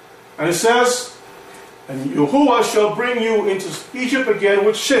 And it says, and Yahuwah shall bring you into Egypt again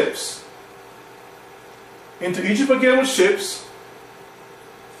with ships. Into Egypt again with ships,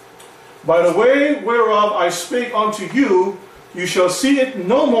 by the way whereof I spake unto you, you shall see it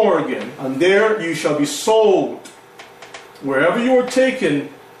no more again, and there you shall be sold. Wherever you were taken.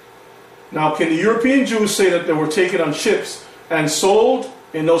 Now, can the European Jews say that they were taken on ships and sold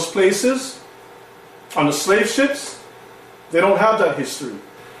in those places? On the slave ships? They don't have that history.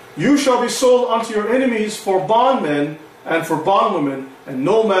 You shall be sold unto your enemies for bondmen and for bondwomen, and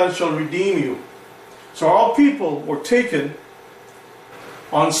no man shall redeem you. So our people were taken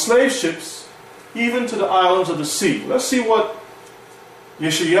on slave ships, even to the islands of the sea. Let's see what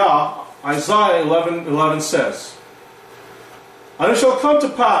Yeshaya, Isaiah 11:11 says. And it shall come to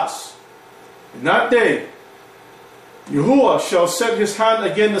pass, in that day, Yahuwah shall set his hand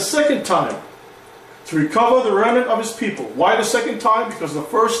again the second time, to recover the remnant of his people. Why the second time? Because the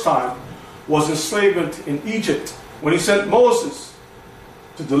first time was enslavement in Egypt, when he sent Moses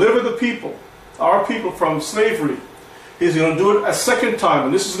to deliver the people, our people, from slavery. He's going to do it a second time,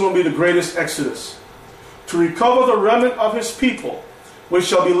 and this is going to be the greatest exodus. To recover the remnant of his people, which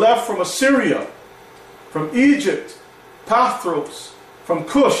shall be left from Assyria, from Egypt, Pathros, from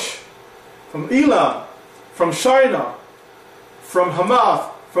Cush, from Elam, from Shinar, from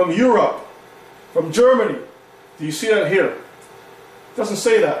Hamath, from Europe, from Germany, Do you see that here? It doesn't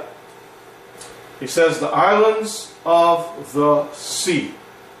say that. It says the islands of the sea.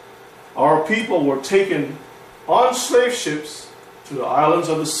 Our people were taken on slave ships to the islands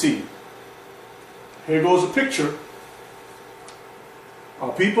of the sea. Here goes a picture.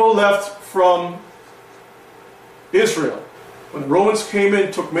 Our people left from Israel. When the Romans came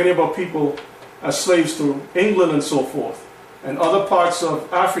in, took many of our people as slaves to England and so forth, and other parts of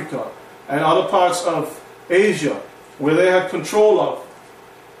Africa, and other parts of Asia, where they had control of.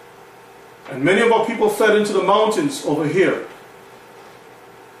 And many of our people fled into the mountains over here.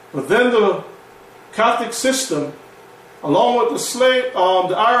 But then the Catholic system, along with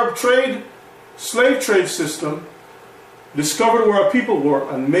the Arab slave trade system, discovered where our people were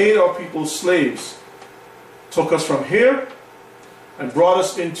and made our people slaves. Took us from here and brought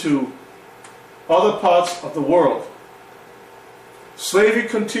us into other parts of the world. Slavery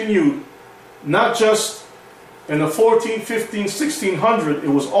continued not just in the 14, 15, 1600, it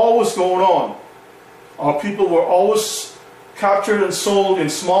was always going on. Our people were always captured and sold in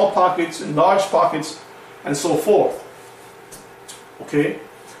small pockets, in large pockets, and so forth. Okay?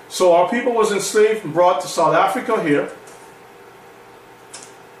 So our people was enslaved and brought to South Africa here,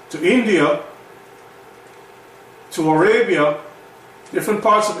 to India, to Arabia, different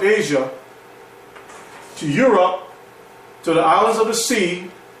parts of Asia, to Europe, to the islands of the sea,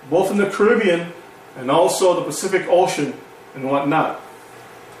 both in the Caribbean and also the Pacific Ocean and whatnot.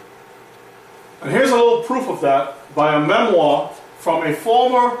 And here's a little proof of that by a memoir from a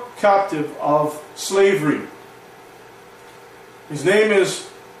former captive of slavery. His name is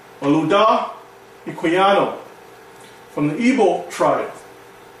Oluda Ikoyano from the Igbo tribe.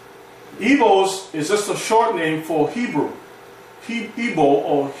 Igbos is just a short name for Hebrew. Igbo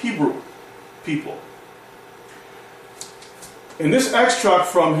or Hebrew people. In this extract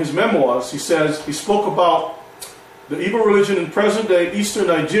from his memoirs, he says he spoke about the Igbo religion in present-day eastern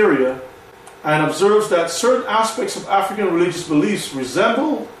Nigeria and observes that certain aspects of African religious beliefs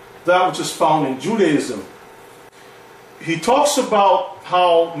resemble that which is found in Judaism. He talks about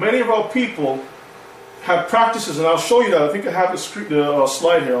how many of our people have practices, and I'll show you that. I think I have the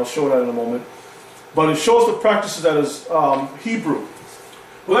slide here. I'll show that in a moment. But it shows the practices that is Hebrew.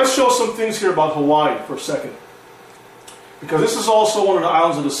 Well, let's show some things here about Hawaii for a second, because this is also one of the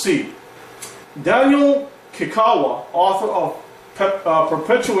islands of the sea. Daniel Kikawa, author of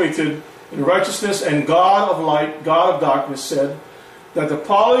Perpetuated in Righteousness and God of Light, God of Darkness, said that the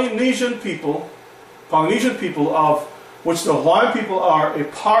Polynesian people of which the Hawaiian people are a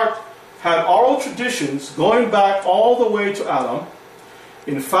part, had oral traditions going back all the way to Adam.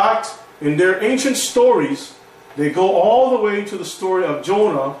 In fact, in their ancient stories, they go all the way to the story of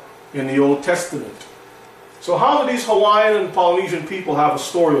Jonah in the Old Testament. So how do these Hawaiian and Polynesian people have a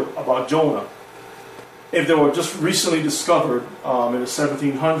story about Jonah if they were just recently discovered in the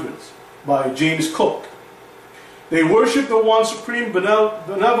 1700s by James Cook? They worship the one supreme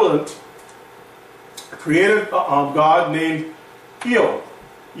benevolent created God named Eo.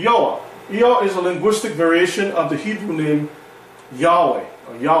 Yoah. Eo is a linguistic variation of the Hebrew name Yahweh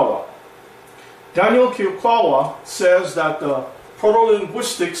or Yahweh. Daniel Kikawa says that the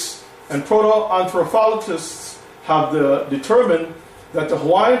proto-linguistics and proto-anthropologists have determined that the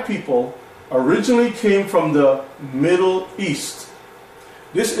Hawaiian people originally came from the Middle East.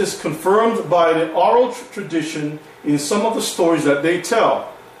 This is confirmed by the oral tradition in some of the stories that they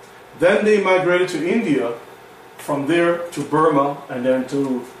tell. Then they migrated to India, from there to Burma, and then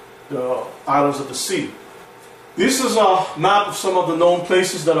to the islands of the sea. This is a map of some of the known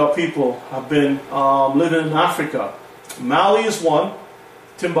places that our people have been living in Africa. Mali is one.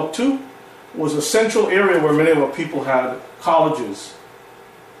 Timbuktu was a central area where many of our people had colleges.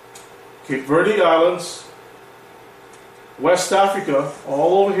 Cape Verde Islands, West Africa,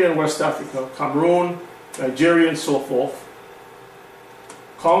 all over here in West Africa, Cameroon, Nigeria, and so forth.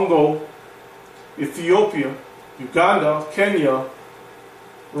 Congo, Ethiopia, Uganda, Kenya,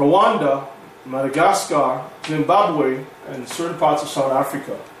 Rwanda, Madagascar, Zimbabwe, and certain parts of South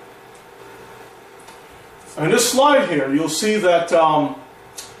Africa. On this slide here, you'll see that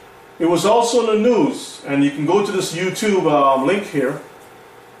it was also in the news, and you can go to this YouTube link here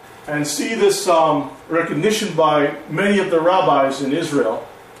and see this recognition by many of the rabbis in Israel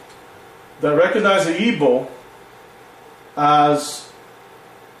that recognize the Igbo as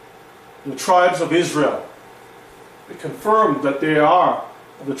the tribes of Israel. It confirmed that they are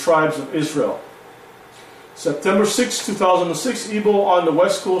the tribes of Israel. September 6, 2006, Igbo on the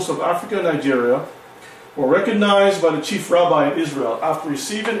west coast of Africa and Nigeria were recognized by the chief rabbi in Israel after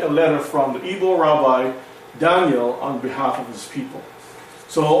receiving a letter from the Igbo rabbi Daniel on behalf of his people.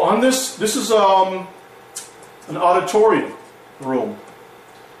 So on this is an auditorium room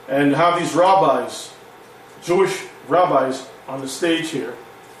and have these rabbis, Jewish rabbis, on the stage here.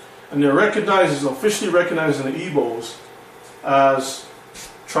 And they're recognized, officially recognized in the Igbos as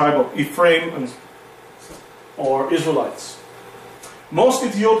tribe of Ephraim or Israelites. Most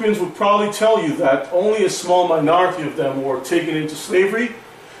Ethiopians would probably tell you that only a small minority of them were taken into slavery,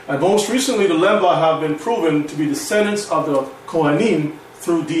 and most recently the Lemba have been proven to be descendants of the Kohanim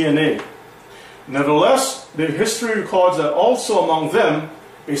through DNA. Nevertheless, their history records that also among them,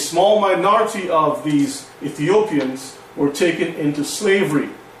 a small minority of these Ethiopians were taken into slavery.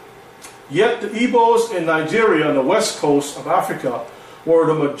 Yet the Igbos in Nigeria on the west coast of Africa were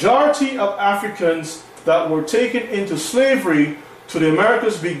the majority of Africans that were taken into slavery to the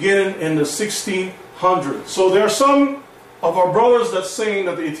Americas beginning in the 1600s. So there are some of our brothers that saying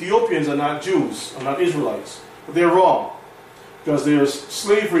that the Ethiopians are not Jews, are not Israelites. But they're wrong, because there's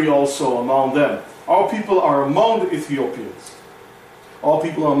slavery also among them. Our people are among the Ethiopians. All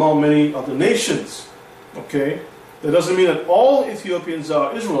people are among many of the nations. Okay? That doesn't mean that all Ethiopians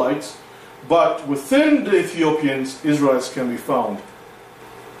are Israelites, but within the Ethiopians, Israelites can be found.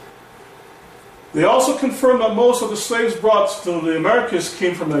 They also confirm that most of the slaves brought to the Americas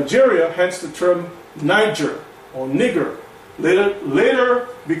came from Nigeria, hence the term Niger or nigger, later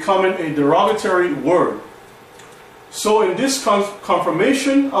becoming a derogatory word. So in this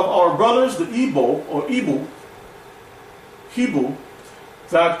confirmation of our brothers, the Igbo or Hebrew,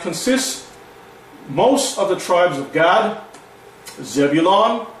 that consists most of the tribes of Gad,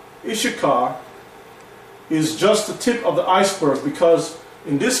 Zebulon, Issachar, is just the tip of the iceberg, because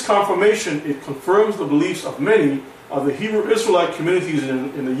in this confirmation it confirms the beliefs of many of the Hebrew Israelite communities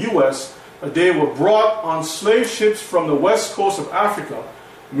in the U.S. that they were brought on slave ships from the west coast of Africa,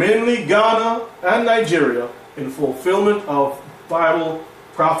 mainly Ghana and Nigeria, in fulfillment of Bible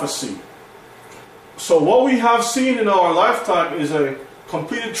prophecy. So what we have seen in our lifetime is a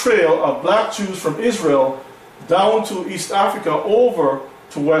completed trail of black Jews from Israel down to East Africa, over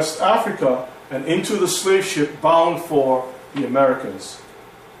to West Africa, and into the slave ship bound for the Americas.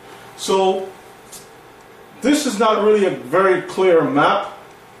 So this is not really a very clear map,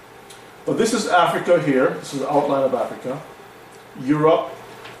 but this is Africa here. This is the outline of Africa, Europe,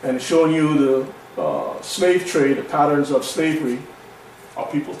 and showing you the slave trade, the patterns of slavery,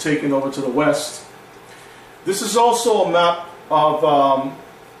 of people taken over to the West. This is also a map of,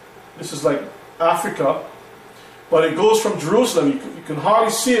 this is like Africa, but it goes from Jerusalem. You can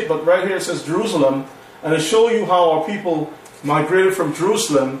hardly see it, but right here it says Jerusalem, and it shows you how our people migrated from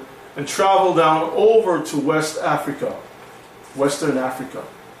Jerusalem and traveled down over to West Africa, Western Africa.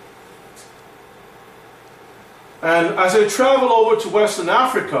 And as they traveled over to Western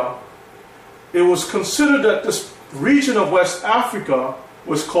Africa, it was considered that this region of West Africa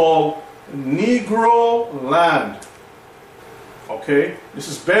was called Negro land. Okay, this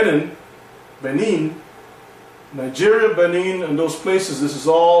is Benin, Nigeria, Benin, and those places. This is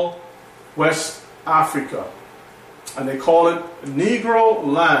all West Africa, and they call it Negro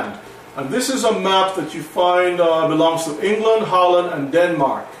land. And this is a map that you find belongs to England, Holland, and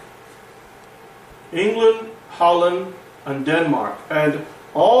Denmark. England, Holland, and Denmark. And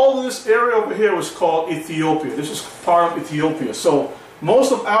all this area over here was called Ethiopia. This is part of Ethiopia. So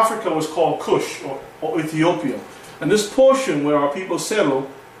most of Africa was called Kush, or Ethiopia. And this portion where our people settled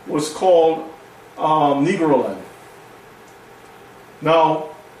was called Negro land. Now,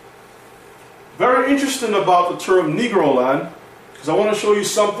 very interesting about the term Negro land, because I want to show you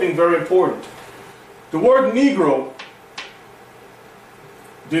something very important. The word Negro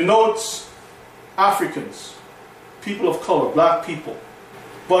denotes Africans, people of color, black people.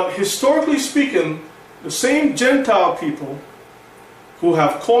 But historically speaking, the same Gentile people who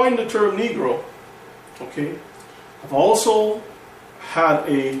have coined the term Negro, okay, have also had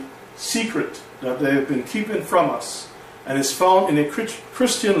a secret that they have been keeping from us, and is found in a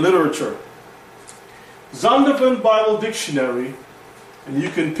Christian literature. Zondervan Bible Dictionary, and you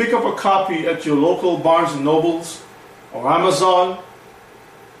can pick up a copy at your local Barnes & Nobles or Amazon.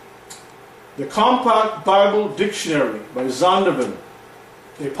 The Compact Bible Dictionary by Zondervan.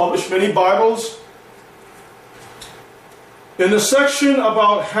 They publish many Bibles. In the section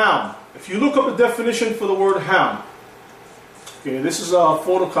about Ham, if you look up a definition for the word Ham, okay, this is a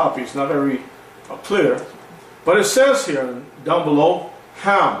photocopy, it's not very clear, but it says here, down below,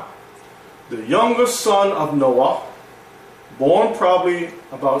 Ham, the youngest son of Noah, born probably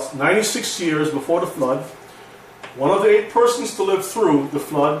about 96 years before the flood, one of the 8 persons to live through the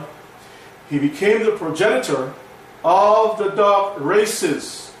flood. He became the progenitor of the dark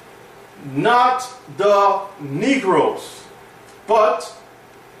races, not the Negroes, but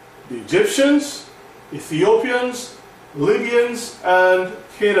the Egyptians, Ethiopians, Libyans, and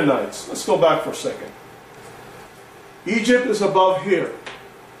Canaanites. Let's go back for a second. Egypt is above here.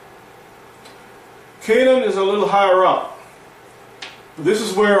 Canaan is a little higher up. This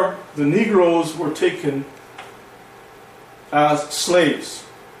is where the Negroes were taken as slaves.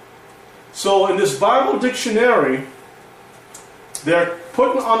 So in this Bible dictionary, they're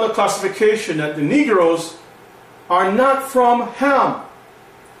putting on the classification that the Negroes are not from Ham.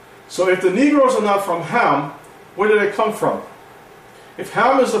 So if the Negroes are not from Ham, where do they come from? If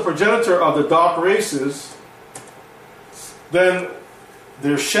Ham is the progenitor of the dark races, then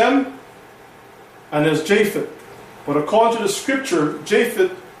there's Shem and there's Japheth. But according to the scripture,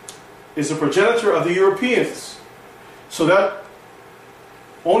 Japheth is the progenitor of the Europeans. So that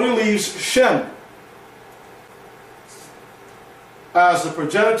only leaves Shem as the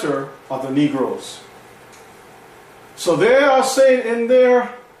progenitor of the Negroes. So they are saying in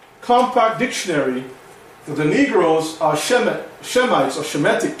their compact dictionary that the Negroes are Shemites or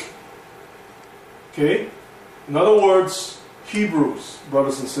Shemitic. Okay? In other words, Hebrews,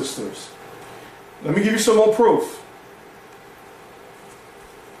 brothers and sisters. Let me give you some more proof.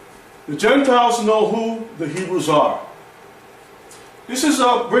 The Gentiles know who the Hebrews are. This is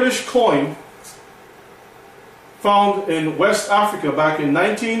a British coin found in West Africa back in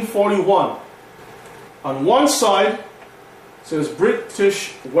 1941. On one side, it says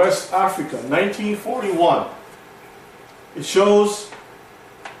British West Africa, 1941. It shows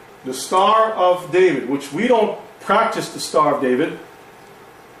the Star of David, which we don't practice the Star of David,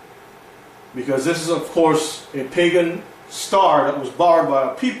 because this is, of course, a pagan star that was borrowed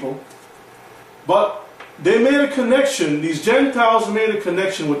by a people. But they made a connection, these Gentiles made a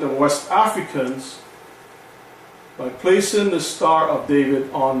connection with the West Africans by placing the Star of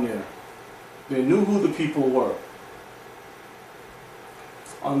David on there. They knew who the people were.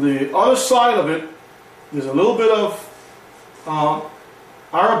 On the other side of it, there's a little bit of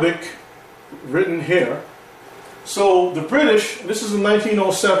Arabic written here. So the British, this is a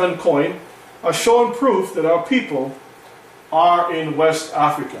 1907 coin, are showing proof that our people are in West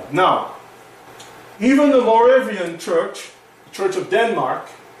Africa. Now, even the Moravian Church, the Church of Denmark,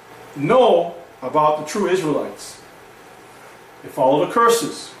 know about the true Israelites. They follow the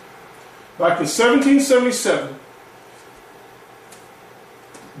curses. Back in 1777,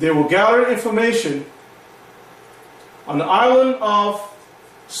 they were gathering information on the island of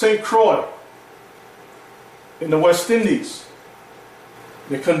St. Croix in the West Indies.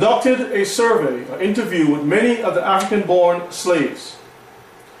 They conducted a survey, an interview with many of the African-born slaves.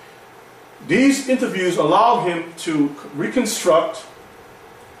 These interviews allowed him to reconstruct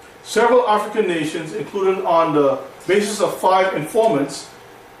several African nations, including on the basis of 5 informants,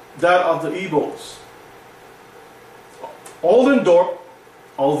 that of the Igbos. Oldendorp,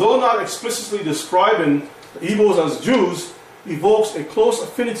 although not explicitly describing the Igbos as Jews, evokes a close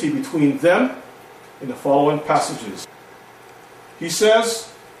affinity between them in the following passages. He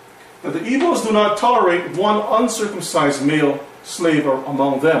says that the Igbos do not tolerate one uncircumcised male slave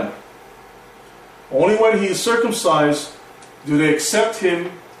among them. Only when he is circumcised do they accept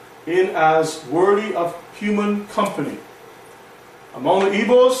him in as worthy of human company. Among the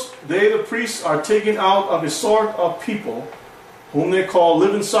Igbos, they, the priests, are taken out of a sort of people whom they call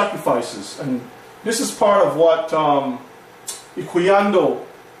living sacrifices. And this is part of what Iquiando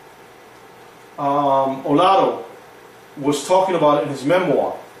Olado was talking about in his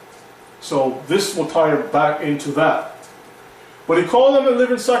memoir. So this will tie back into that. But he called them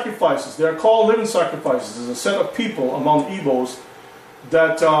living sacrifices. They are called living sacrifices. There's a set of people among Igbos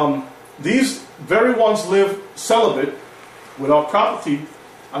that these very ones live celibate without property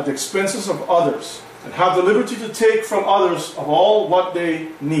at the expenses of others, and have the liberty to take from others of all what they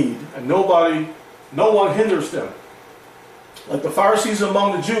need, and no one hinders them. Like the Pharisees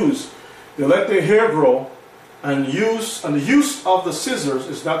among the Jews, they let their hair grow, and the use of the scissors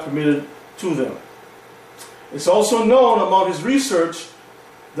is not permitted to them. It's also known among his research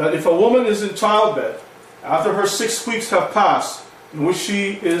that if a woman is in childbed, after her 6 weeks have passed, in which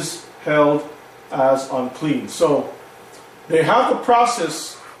she is held as unclean. So they have the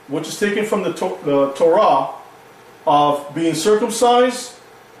process, which is taken from the Torah, of being circumcised,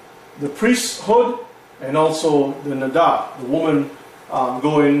 the priesthood, and also the Nadah, the woman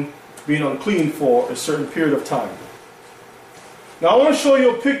being unclean for a certain period of time. Now I want to show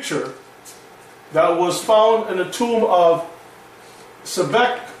you a picture that was found in the tomb of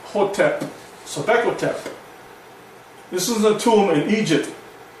Sebek-hotep. This is a tomb in Egypt.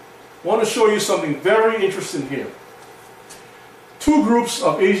 I want to show you something very interesting here. 2 groups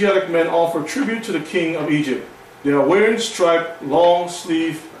of Asiatic men offer tribute to the king of Egypt. They are wearing striped long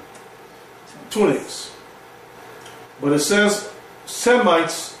sleeve tunics. But it says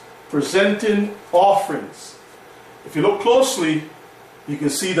Semites presenting offerings. If you look closely, you can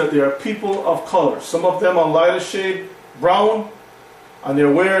see that they are people of color. Some of them are lighter shade brown, and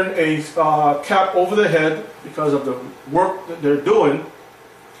they're wearing a cap over their head because of the work that they're doing.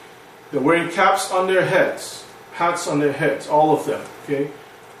 They're wearing caps on their heads, hats on their heads, all of them, okay?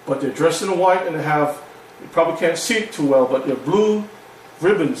 But they're dressed in white, and they have, you probably can't see it too well, but they're blue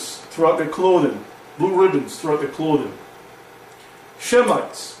ribbons throughout their clothing. Blue ribbons throughout their clothing.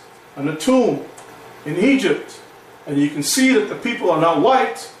 Shemites, and the tomb in Egypt, and you can see that the people are not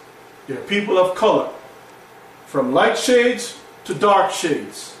white, they're people of color. From light shades to dark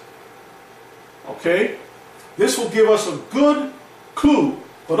shades. Okay? This will give us a good clue,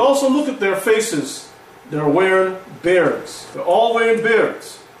 but also look at their faces. They're wearing beards. They're all wearing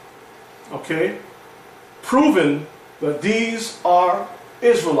beards. Okay? Proving that these are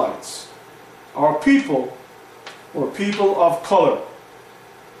Israelites. Our people were people of color.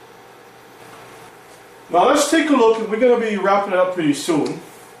 Now let's take a look, and we're going to be wrapping it up pretty soon.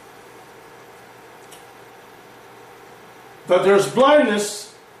 That there's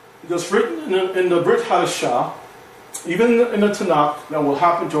blindness that's written in the Brit Hadashah, even in the Tanakh, that will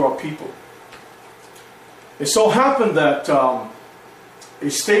happen to our people. It so happened that a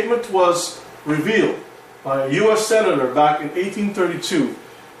statement was revealed by a U.S. senator back in 1832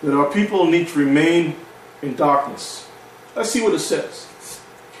 that our people need to remain in darkness. Let's see what it says.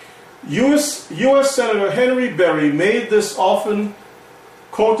 U.S. Senator Henry Berry made this often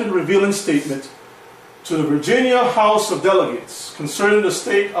quoted revealing statement to the Virginia House of Delegates concerning the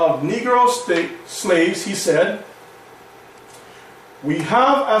state of Negro slaves. He said, "We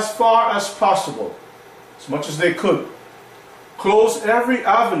have, as far as possible, as much as they could, closed every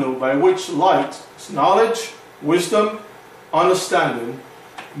avenue by which light, knowledge, wisdom, understanding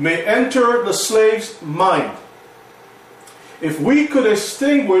may enter the slave's mind. If we could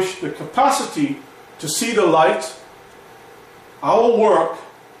extinguish the capacity to see the light, our work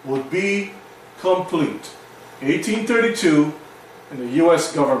would be complete." 1832 in the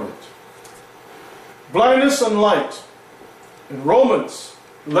U.S. government. Blindness and light. In Romans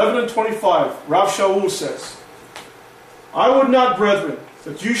 11 and 25, Rav Shaul says, "I would not, brethren,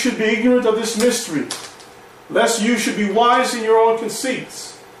 that you should be ignorant of this mystery, lest you should be wise in your own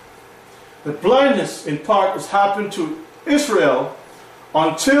conceits. The blindness in part has happened to Israel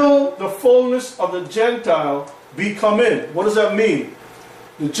until the fullness of the Gentile be come in." What does that mean?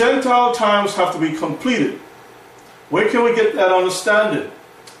 The Gentile times have to be completed. Where can we get that understanding?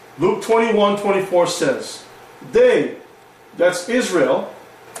 Luke 21:24 says, "They," that's Israel,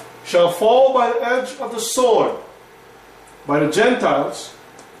 "shall fall by the edge of the sword, by the Gentiles,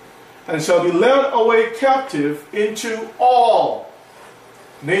 and shall be led away captive into all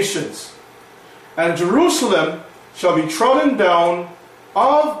nations. And Jerusalem shall be trodden down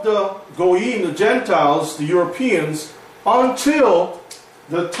of the Goyim, the Gentiles, the Europeans, until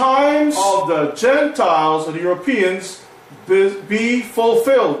the times of the Gentiles or the Europeans be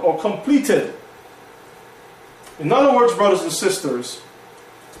fulfilled or completed." In other words, brothers and sisters,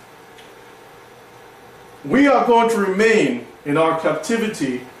 we are going to remain in our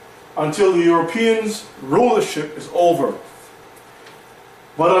captivity until the Europeans' rulership is over.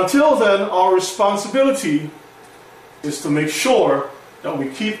 But until then, our responsibility is to make sure that we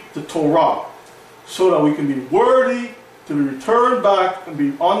keep the Torah so that we can be worthy to be returned back and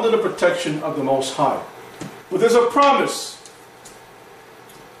be under the protection of the Most High. But there's a promise.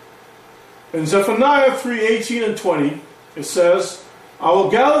 In Zephaniah 3:18 and 20, it says, "I will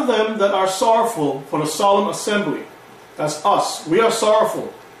gather them that are sorrowful for the solemn assembly." That's us. We are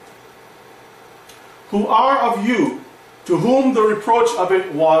sorrowful. "Who are of you, to whom the reproach of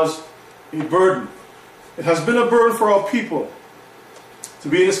it was a burden." It has been a burden for our people to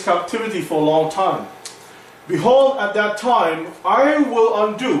be in this captivity for a long time. "Behold, at that time I will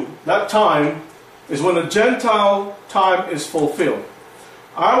undo." That time is when the Gentile time is fulfilled.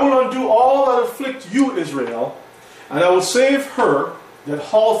 "I will undo all that afflict you, Israel, and I will save her that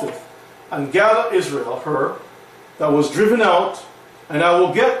halteth, and gather Israel, her that was driven out, and I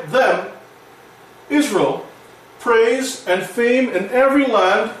will get them," Israel, "praise and fame in every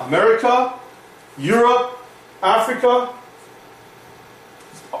land," America, Europe, Africa,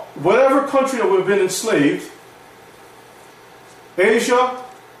 whatever country that we've been enslaved, Asia,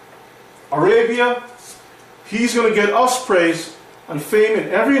 Arabia. He's going to get us praise and fame in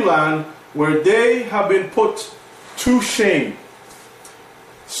every land where they have been put to shame.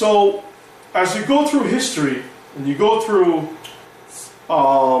 So, as you go through history, and you go through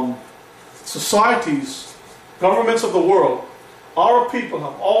societies, governments of the world, our people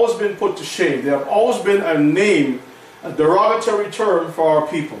have always been put to shame. They have always been a name, a derogatory term for our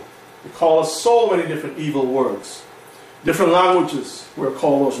people. They call us so many different evil words. Different languages, we're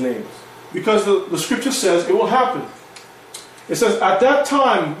called those names. Because the scripture says it will happen. It says, at that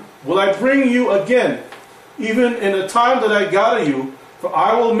time will I bring you again, even in the time that I gather you, for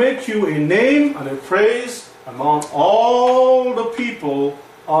I will make you a name and a praise among all the people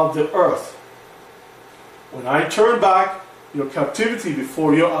of the earth. When I turn back your captivity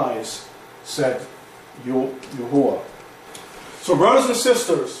before your eyes, said Yahuwah. So brothers and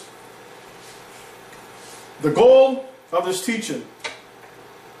sisters, the goal of this teaching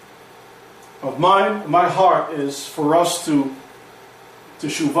of mine, my heart, is for us to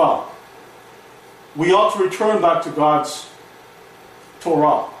teshuvah. We ought to return back to God's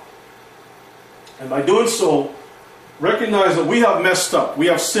Torah. And by doing so, recognize that we have messed up, we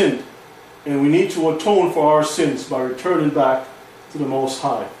have sinned, and we need to atone for our sins by returning back to the Most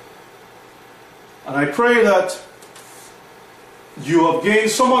High. And I pray that you have gained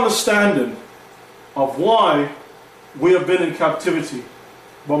some understanding of why we have been in captivity.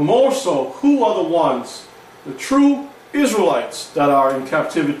 But more so, who are the ones, the true Israelites that are in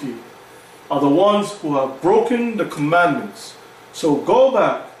captivity, are the ones who have broken the commandments. So go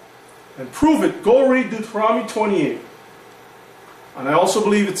back and prove it. Go read Deuteronomy 28. And I also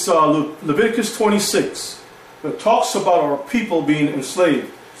believe it's Leviticus 26 that talks about our people being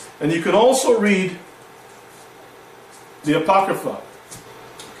enslaved. And you can also read the Apocrypha.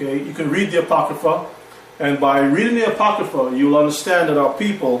 Okay, you can read the Apocrypha. And by reading the Apocrypha, you'll understand that our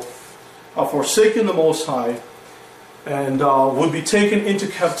people are forsaken the Most High and will be taken into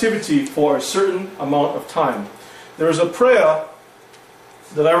captivity for a certain amount of time. There is a prayer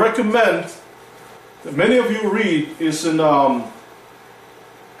that I recommend that many of you read. Is in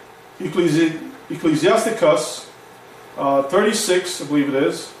Ecclesiasticus 36, I believe it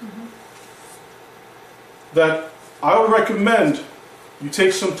is, that I would recommend you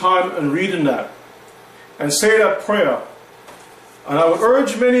take some time and read in that and say that prayer. And I would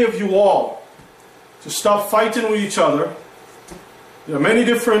urge many of you all to stop fighting with each other. There are many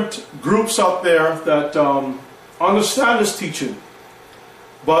different groups out there that understand this teaching,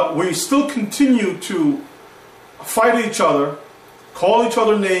 but we still continue to fight each other, call each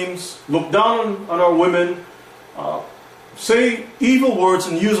other names, look down on our women, say evil words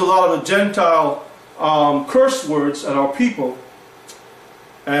and use a lot of the Gentile curse words at our people.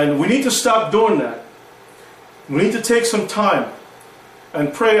 And we need to stop doing that. We need to take some time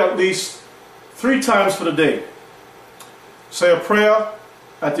and pray at least 3 times for the day. Say a prayer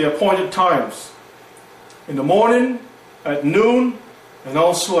at the appointed times. In the morning, at noon, and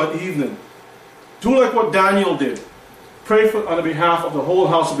also at evening. Do like what Daniel did. Pray on the behalf of the whole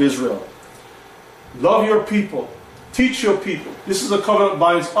house of Israel. Love your people. Teach your people. This is a covenant that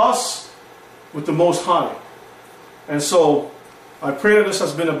binds us with the Most High. And so, I pray that this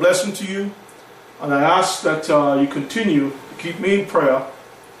has been a blessing to you. And I ask that you continue to keep me in prayer.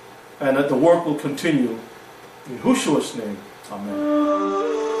 And that the work will continue. In Yahushua's name.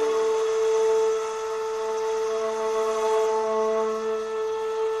 Amen.